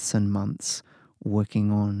months and months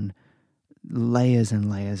working on layers and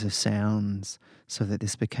layers of sounds so that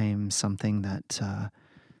this became something that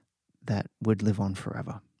that would live on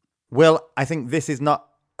forever. Will, I think this is not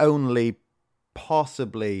only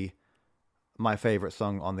possibly my favourite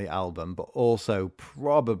song on the album, but also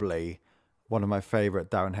probably one of my favourite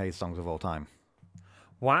Darren Hayes songs of all time.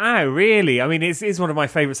 Wow, really? I mean, it is one of my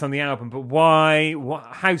favourites on the album, but why?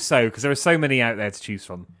 How so? Because there are so many out there to choose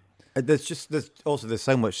from. There's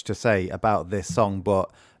so much to say about this song, but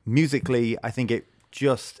musically, I think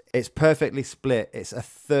it's perfectly split. It's a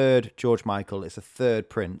third George Michael, it's a third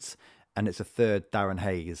Prince, and it's a third Darren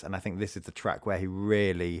Hayes. And I think this is the track where he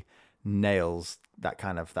really nails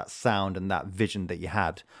that sound and that vision that you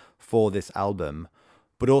had for this album.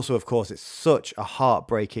 But also, of course, it's such a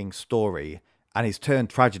heartbreaking story, and he's turned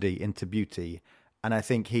tragedy into beauty. And I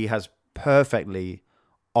think he has perfectly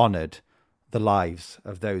honoured the lives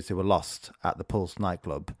of those who were lost at the Pulse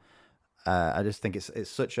nightclub. I just think it's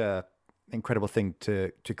such a incredible thing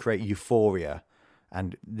to create euphoria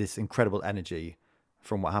and this incredible energy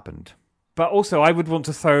from what happened. But also, I would want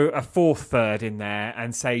to throw a fourth third in there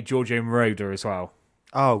and say Giorgio Moroder as well.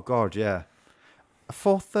 Oh, God, yeah. A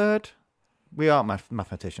fourth third? We aren't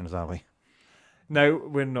mathematicians, are we? No,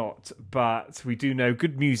 we're not. But we do know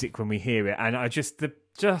good music when we hear it. And I just the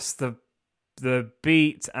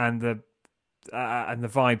beat and the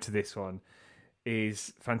vibe to this one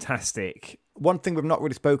is fantastic. One thing we've not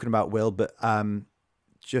really spoken about, Will, but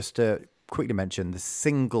just to quickly mention, the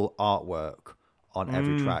single artwork on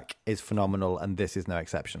every track is phenomenal, and this is no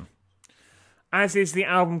exception. As is the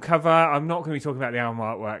album cover. I'm not going to be talking about the album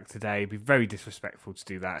artwork today. It'd be very disrespectful to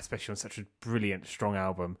do that, especially on such a brilliant, strong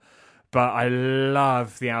album. But I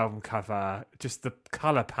love the album cover. Just the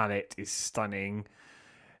colour palette is stunning.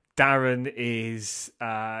 Darren is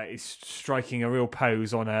striking a real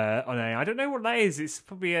pose on a I don't know what that is. It's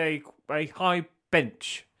probably a high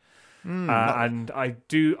bench. And I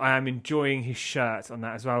am enjoying his shirt on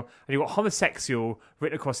that as well. And you've got homosexual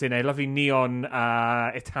written across in a lovely neon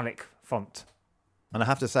italic font. And I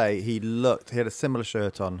have to say, he had a similar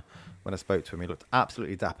shirt on when I spoke to him. He looked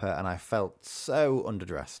absolutely dapper, and I felt so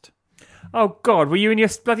underdressed. Oh, God, were you in your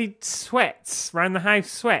bloody sweats, round the house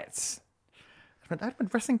sweats? I had my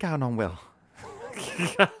dressing gown on, Will.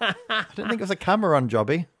 I didn't think it was a camera on,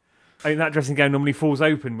 Jobby. I mean, that dressing gown normally falls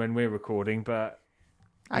open when we're recording, but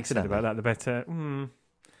accidentally. About that, the better.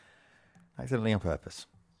 Accidentally on purpose.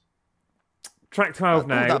 Track 12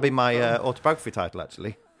 now. That'd be my autobiography title,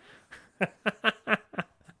 actually.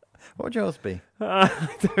 What would yours be? I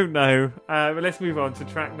don't know. But let's move on to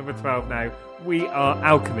track number 12 now. We Are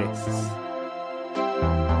Alchemists.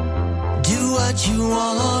 Do what you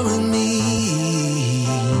want with me.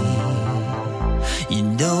 You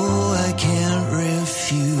know I can't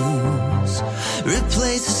refuse.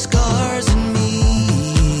 Replace the scars in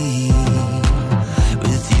me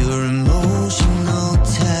with your emotional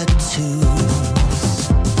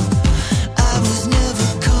tattoos. I was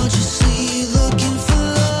never consciously looking for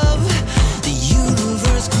love. The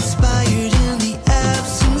universe conspired in the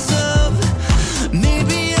absence of.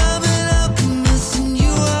 Maybe I'm an alchemist and you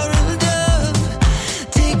are a dove,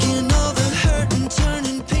 taking all the hurt and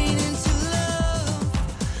turning pain into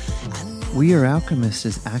love. We Are Alchemists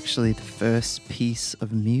is actually the first piece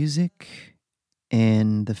of music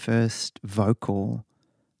and the first vocal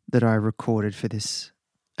that I recorded for this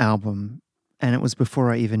album. And it was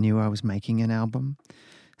before I even knew I was making an album.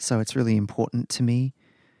 So it's really important to me.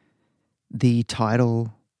 The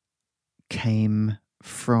title came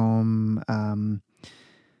from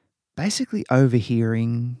basically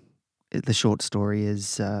overhearing. The short story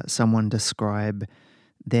is someone describe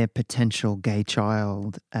their potential gay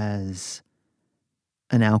child as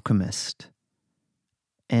an alchemist.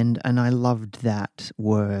 And I loved that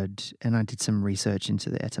word, and I did some research into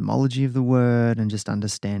the etymology of the word and just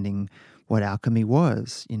understanding what alchemy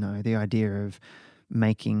was, the idea of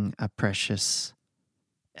making a precious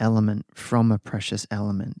element from a precious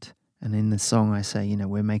element And in the song I say,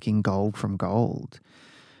 we're making gold from gold,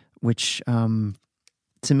 which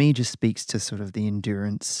to me just speaks to sort of the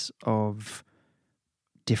endurance of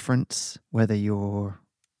difference, whether you're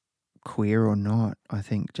queer or not. I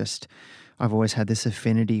think just I've always had this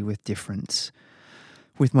affinity with difference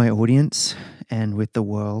with my audience and with the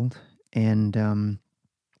world. And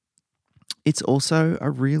it's also a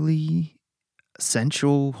really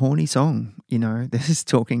sensual, horny song. This is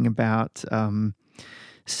talking about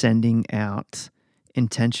sending out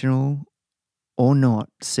intentional or not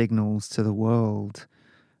signals to the world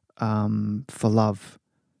for love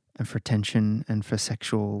and for attention and for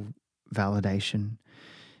sexual validation,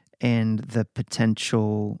 and the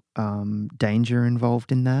potential danger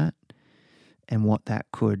involved in that, and what that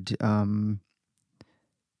could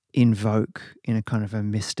invoke in a kind of a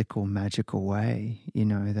mystical, magical way.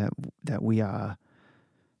 That we are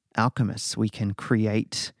alchemists. We can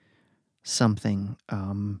create something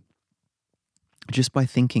just by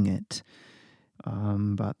thinking it.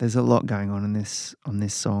 But there's a lot going on this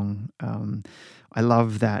song. I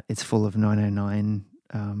love that it's full of 909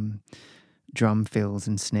 drum fills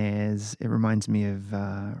and snares. It reminds me of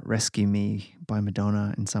Rescue Me by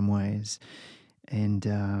Madonna in some ways.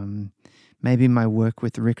 And maybe my work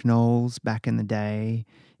with Rick Knowles back in the day,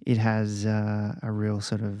 it has a real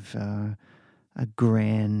sort of a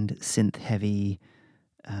grand synth-heavy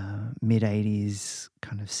mid-80s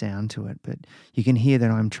kind of sound to it. But you can hear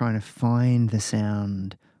that I'm trying to find the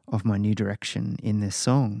sound of my new direction in this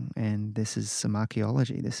song, and this is some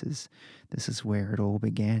archaeology. This is where it all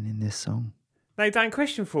began in this song. Now, Dan,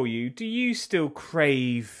 question for you. Do you still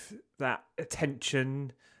crave that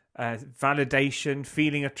attention, validation,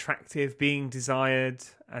 feeling attractive, being desired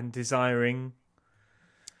and desiring?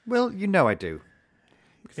 Well, I do.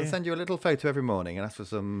 Because I send you a little photo every morning and ask for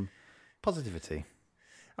some positivity.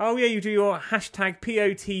 Oh, yeah, you do your hashtag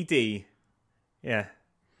POTD. Yeah.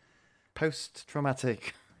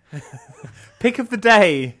 Post-traumatic. Pick of the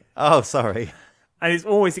day. Oh, sorry. And it's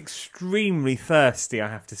always extremely thirsty, I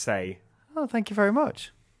have to say. Oh, thank you very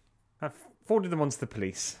much. I've forwarded them on to the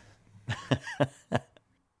police.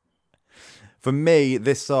 For me,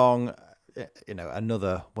 this song,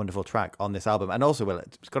 another wonderful track on this album. And also,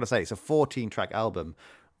 I've got to say, it's a 14-track album.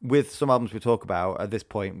 With some albums we talk about at this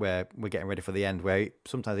point where we're getting ready for the end, where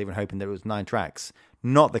sometimes even hoping that it was 9 tracks.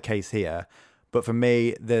 Not the case here. But for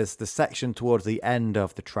me, there's the section towards the end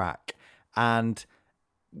of the track. And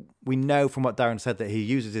we know from what Darren said that he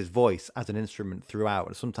uses his voice as an instrument throughout.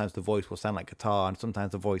 And sometimes the voice will sound like guitar and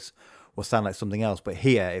sometimes the voice will sound like something else. But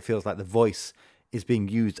here, it feels like the voice is being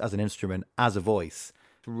used as an instrument, as a voice.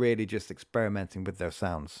 Really just experimenting with those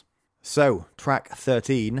sounds. So, track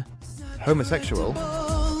 13, Homosexual,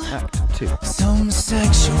 Act 2. So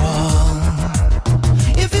sexual.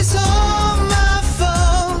 If it's all my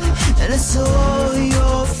fault, then it's all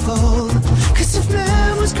your fault. 'Cause if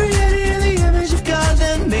man was created in the image of God,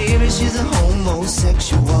 then maybe she's a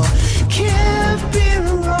homosexual. Can't be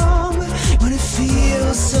wrong when it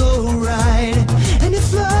feels so right. And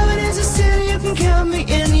if love is a sin, you can count me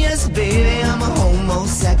in. Yes, baby, I'm a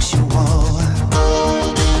homosexual.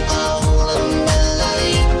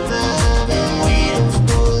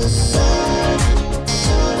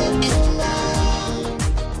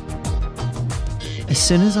 As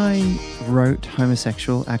soon as I wrote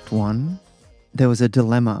Homosexual Act 1, there was a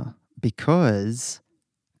dilemma because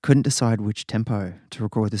I couldn't decide which tempo to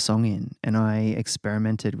record the song in. And I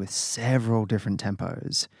experimented with several different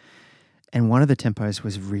tempos. And one of the tempos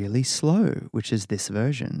was really slow, which is this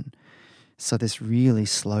version. So this really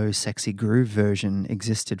slow, sexy groove version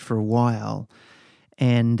existed for a while.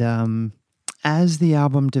 And as the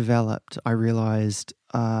album developed, I realized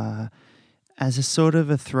as a sort of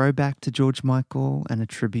a throwback to George Michael and a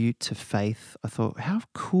tribute to Faith, I thought, how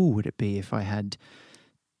cool would it be if I had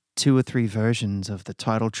 2 or 3 versions of the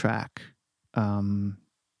title track in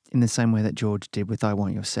the same way that George did with I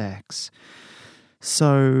Want Your Sex.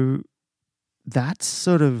 So that's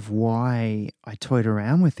sort of why I toyed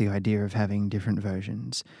around with the idea of having different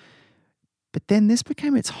versions. But then this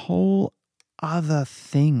became its whole other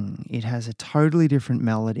thing. It has a totally different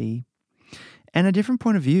melody and a different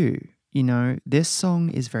point of view. This song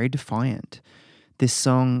is very defiant. This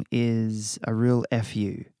song is a real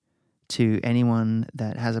FU to anyone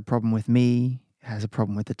that has a problem with me, has a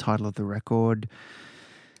problem with the title of the record,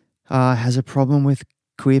 has a problem with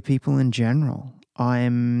queer people in general.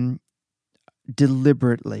 I'm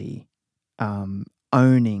deliberately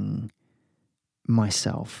owning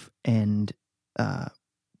myself and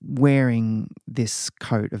wearing this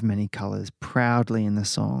coat of many colors proudly in the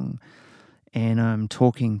song. And I'm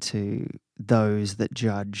talking to those that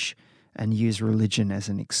judge and use religion as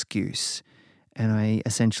an excuse. And I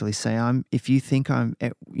essentially say, if you think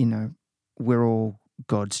we're all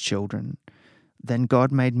God's children, then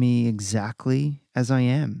God made me exactly as I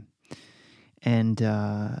am. And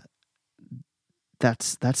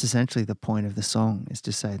that's essentially the point of the song, is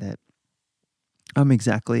to say that I'm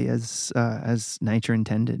exactly as nature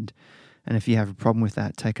intended. And if you have a problem with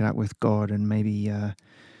that, take it up with God, and maybe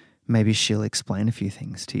she'll explain a few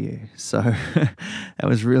things to you. So that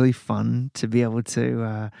was really fun to be able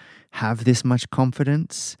to have this much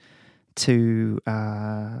confidence, to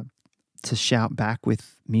shout back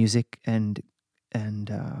with music and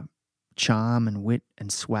charm and wit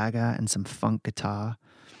and swagger and some funk guitar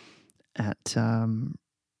at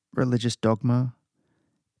Religious Dogma,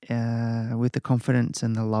 with the confidence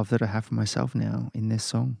and the love that I have for myself now in this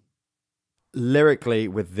song. Lyrically,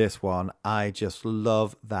 with this one, I just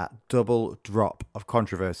love that double drop of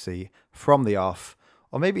controversy from the off,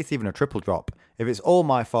 or maybe it's even a triple drop. If it's all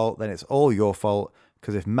my fault, then it's all your fault,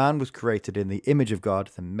 because if man was created in the image of God,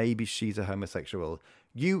 then maybe she's a homosexual.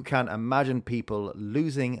 You can imagine people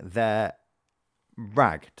losing their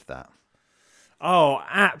rag to that. Oh,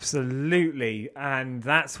 absolutely, and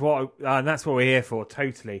that's what we're here for.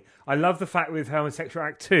 Totally, I love the fact with Homosexual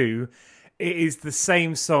Act 2, it is the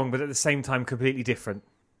same song, but at the same time, completely different.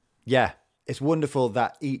 Yeah, it's wonderful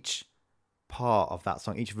that each part of that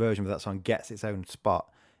song, each version of that song, gets its own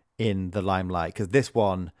spot in the limelight. Because this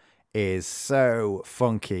one is so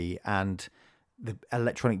funky, and the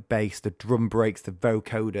electronic bass, the drum breaks, the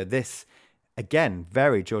vocoder. This, again,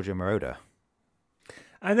 very Giorgio Moroder.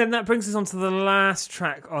 And then that brings us on to the last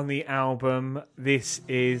track on the album. This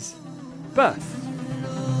is Birth.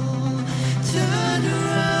 Turn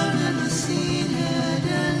around and the scene had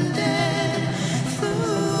ended. Flew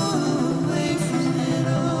away from it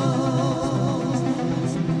all.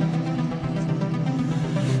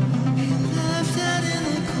 Won't be left out in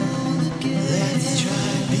the cold again. Let's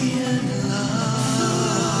try being loved.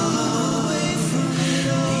 Flew away from it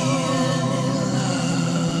all.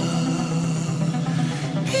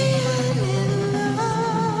 Being in love.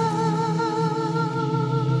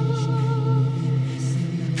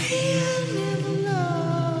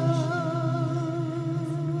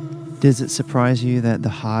 Does it surprise you that the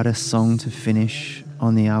hardest song to finish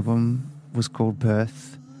on the album was called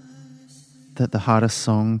Birth? That the hardest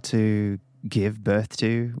song to give birth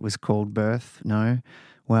to was called Birth? No?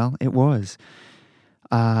 Well, it was.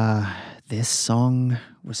 This song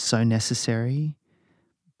was so necessary,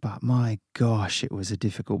 but my gosh, it was a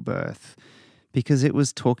difficult birth, because it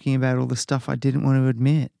was talking about all the stuff I didn't want to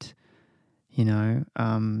admit. You know,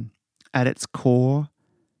 at its core,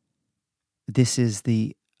 this is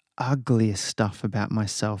the ugliest stuff about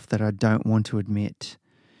myself that I don't want to admit.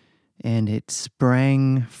 And it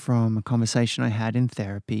sprang from a conversation I had in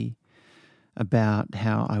therapy about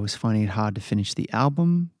how I was finding it hard to finish the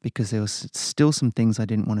album because there was still some things I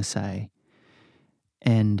didn't want to say.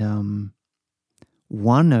 And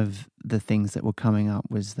one of the things that were coming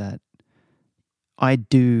up was that I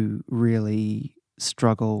do really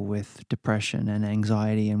struggle with depression and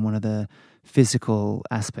anxiety, and one of the physical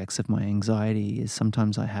aspects of my anxiety is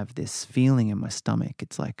sometimes I have this feeling in my stomach.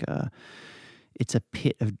 It's like it's a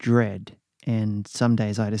pit of dread, and some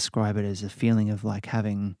days I describe it as a feeling of like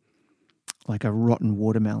having like a rotten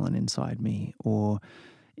watermelon inside me, or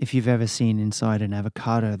if you've ever seen inside an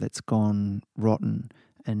avocado that's gone rotten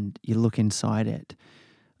and you look inside it,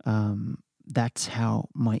 that's how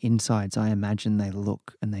my insides, I imagine they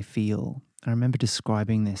look and they feel. I remember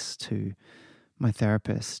describing this to my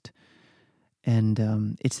therapist,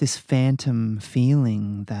 and it's this phantom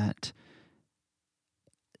feeling that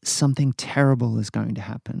something terrible is going to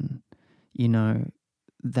happen, you know,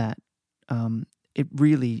 that it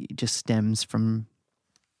really just stems from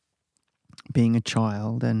being a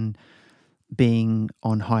child and being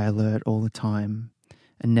on high alert all the time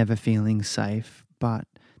and never feeling safe. But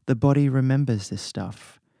the body remembers this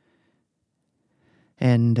stuff.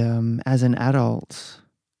 And as an adult,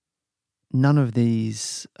 none of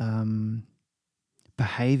these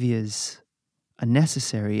behaviors are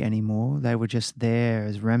necessary anymore. They were just there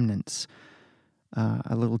as remnants.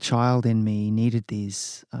 A little child in me needed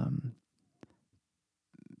these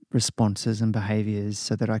responses and behaviors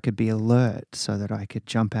so that I could be alert, so that I could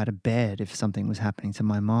jump out of bed if something was happening to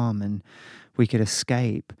my mom and we could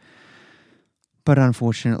escape. But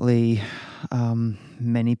unfortunately,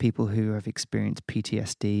 many people who have experienced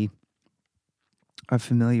PTSD are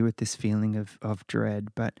familiar with this feeling of dread,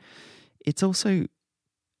 but it's also,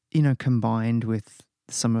 you know, combined with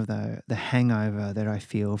some of the hangover that I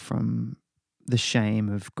feel from the shame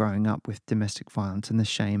of growing up with domestic violence and the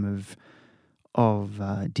shame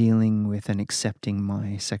dealing with and accepting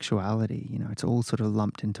my sexuality. You know, it's all sort of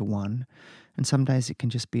lumped into one, and some days it can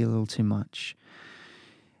just be a little too much.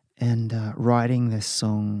 And writing this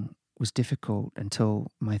song was difficult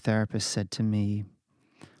until my therapist said to me,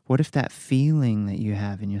 what if that feeling that you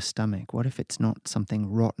have in your stomach, what if it's not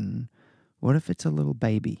something rotten? What if it's a little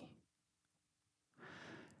baby?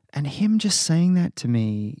 And him just saying that to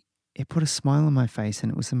me, it put a smile on my face,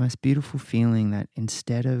 and it was the most beautiful feeling that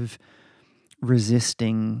instead of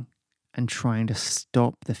resisting and trying to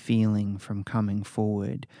stop the feeling from coming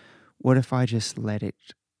forward, what if I just let it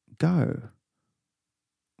go?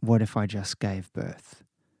 What if I just gave birth?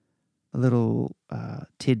 A little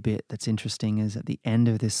tidbit that's interesting is at the end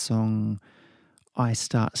of this song, I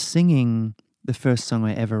start singing the first song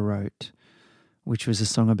I ever wrote, which was a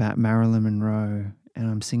song about Marilyn Monroe, and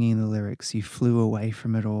I'm singing the lyrics, "You flew away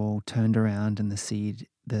from it all, turned around and the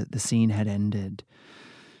scene had ended,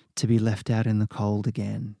 to be left out in the cold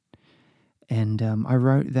again." And I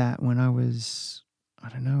wrote that when I was,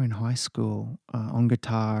 in high school, on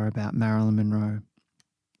guitar about Marilyn Monroe.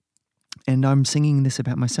 And I'm singing this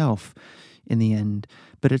about myself in the end,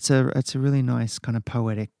 but it's a really nice kind of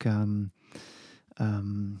poetic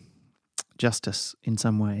justice in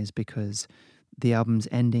some ways, because the album's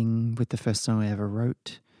ending with the first song I ever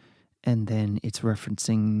wrote, and then it's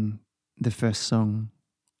referencing the first song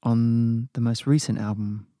on the most recent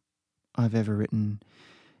album I've ever written,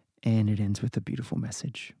 and it ends with a beautiful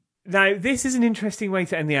message. Now, this is an interesting way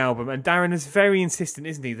to end the album, and Darren is very insistent,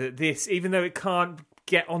 isn't he, that this, even though it can't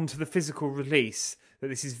get onto the physical release, that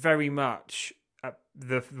this is very much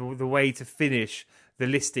the way to finish the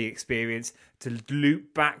listening experience, to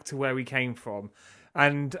loop back to where we came from.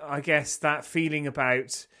 And I guess that feeling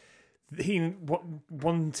about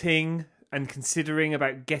wanting and considering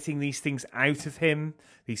about getting these things out of him,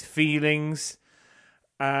 these feelings,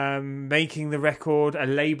 making the record a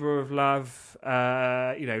labour of love,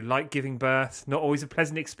 like giving birth, not always a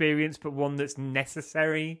pleasant experience, but one that's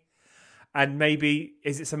necessary. And maybe,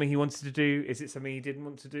 is it something he wanted to do? Is it something he didn't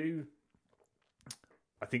want to do?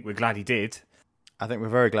 I think we're glad he did. I think we're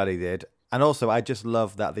very glad he did. And also, I just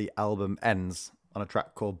love that the album ends on a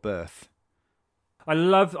track called Birth. I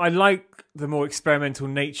like the more experimental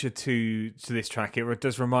nature to this track. It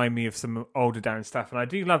does remind me of some older Darren stuff. And I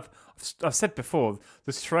do love, I've said before,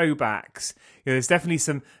 the throwbacks. There's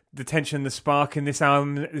definitely the tension, the spark in this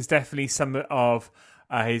album. There's definitely some of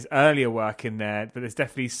his earlier work in there, but there's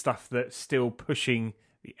definitely stuff that's still pushing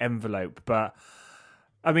the envelope. But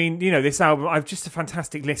I mean, this album, I've just a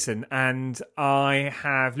fantastic listen, and I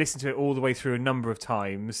have listened to it all the way through a number of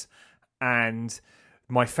times, and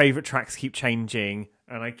my favourite tracks keep changing,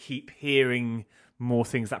 and I keep hearing more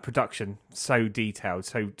things. That production, so detailed,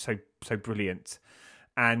 so brilliant,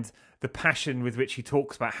 and the passion with which he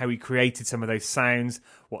talks about how he created some of those sounds,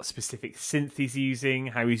 what specific synth he's using,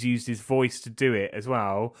 how he's used his voice to do it as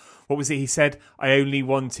well. What was it he said? I only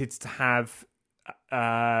wanted to have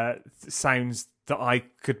sounds that I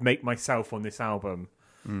could make myself on this album.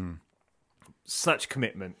 Such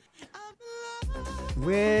commitment.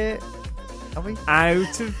 We're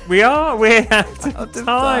out of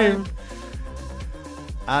time.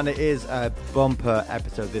 And it is a bumper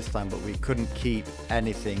episode this time, but we couldn't keep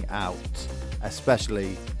anything out,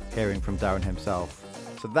 especially hearing from Darren himself.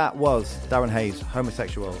 So that was Darren Hayes,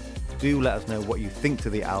 Homosexual. Do let us know what you think to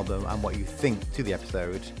the album and what you think to the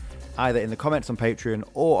episode, either in the comments on Patreon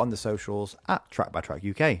or on the socials at Track by Track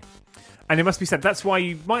UK. And it must be said, that's why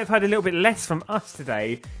you might have had a little bit less from us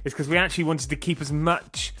today, is because we actually wanted to keep as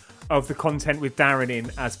much of the content with Darren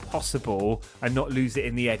in as possible and not lose it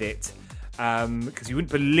in the edit. Because you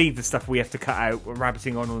wouldn't believe the stuff we have to cut out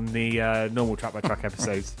rabbiting on the normal Track by Track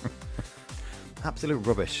episodes. Absolute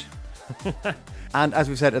rubbish. And as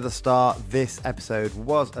we said at the start, this episode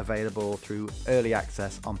was available through early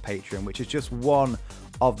access on Patreon, which is just one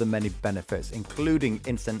of the many benefits, including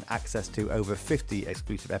instant access to over 50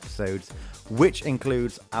 exclusive episodes, which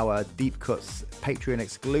includes our Deep Cuts Patreon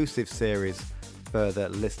exclusive series, Further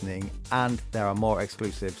Listening, and there are more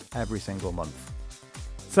exclusives every single month.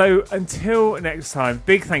 So until next time,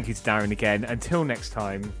 big thank you to Darren again. Until next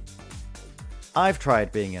time. I've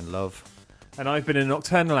tried being in love. And I've been a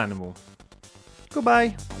nocturnal animal.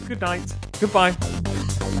 Goodbye. Good night. Goodbye.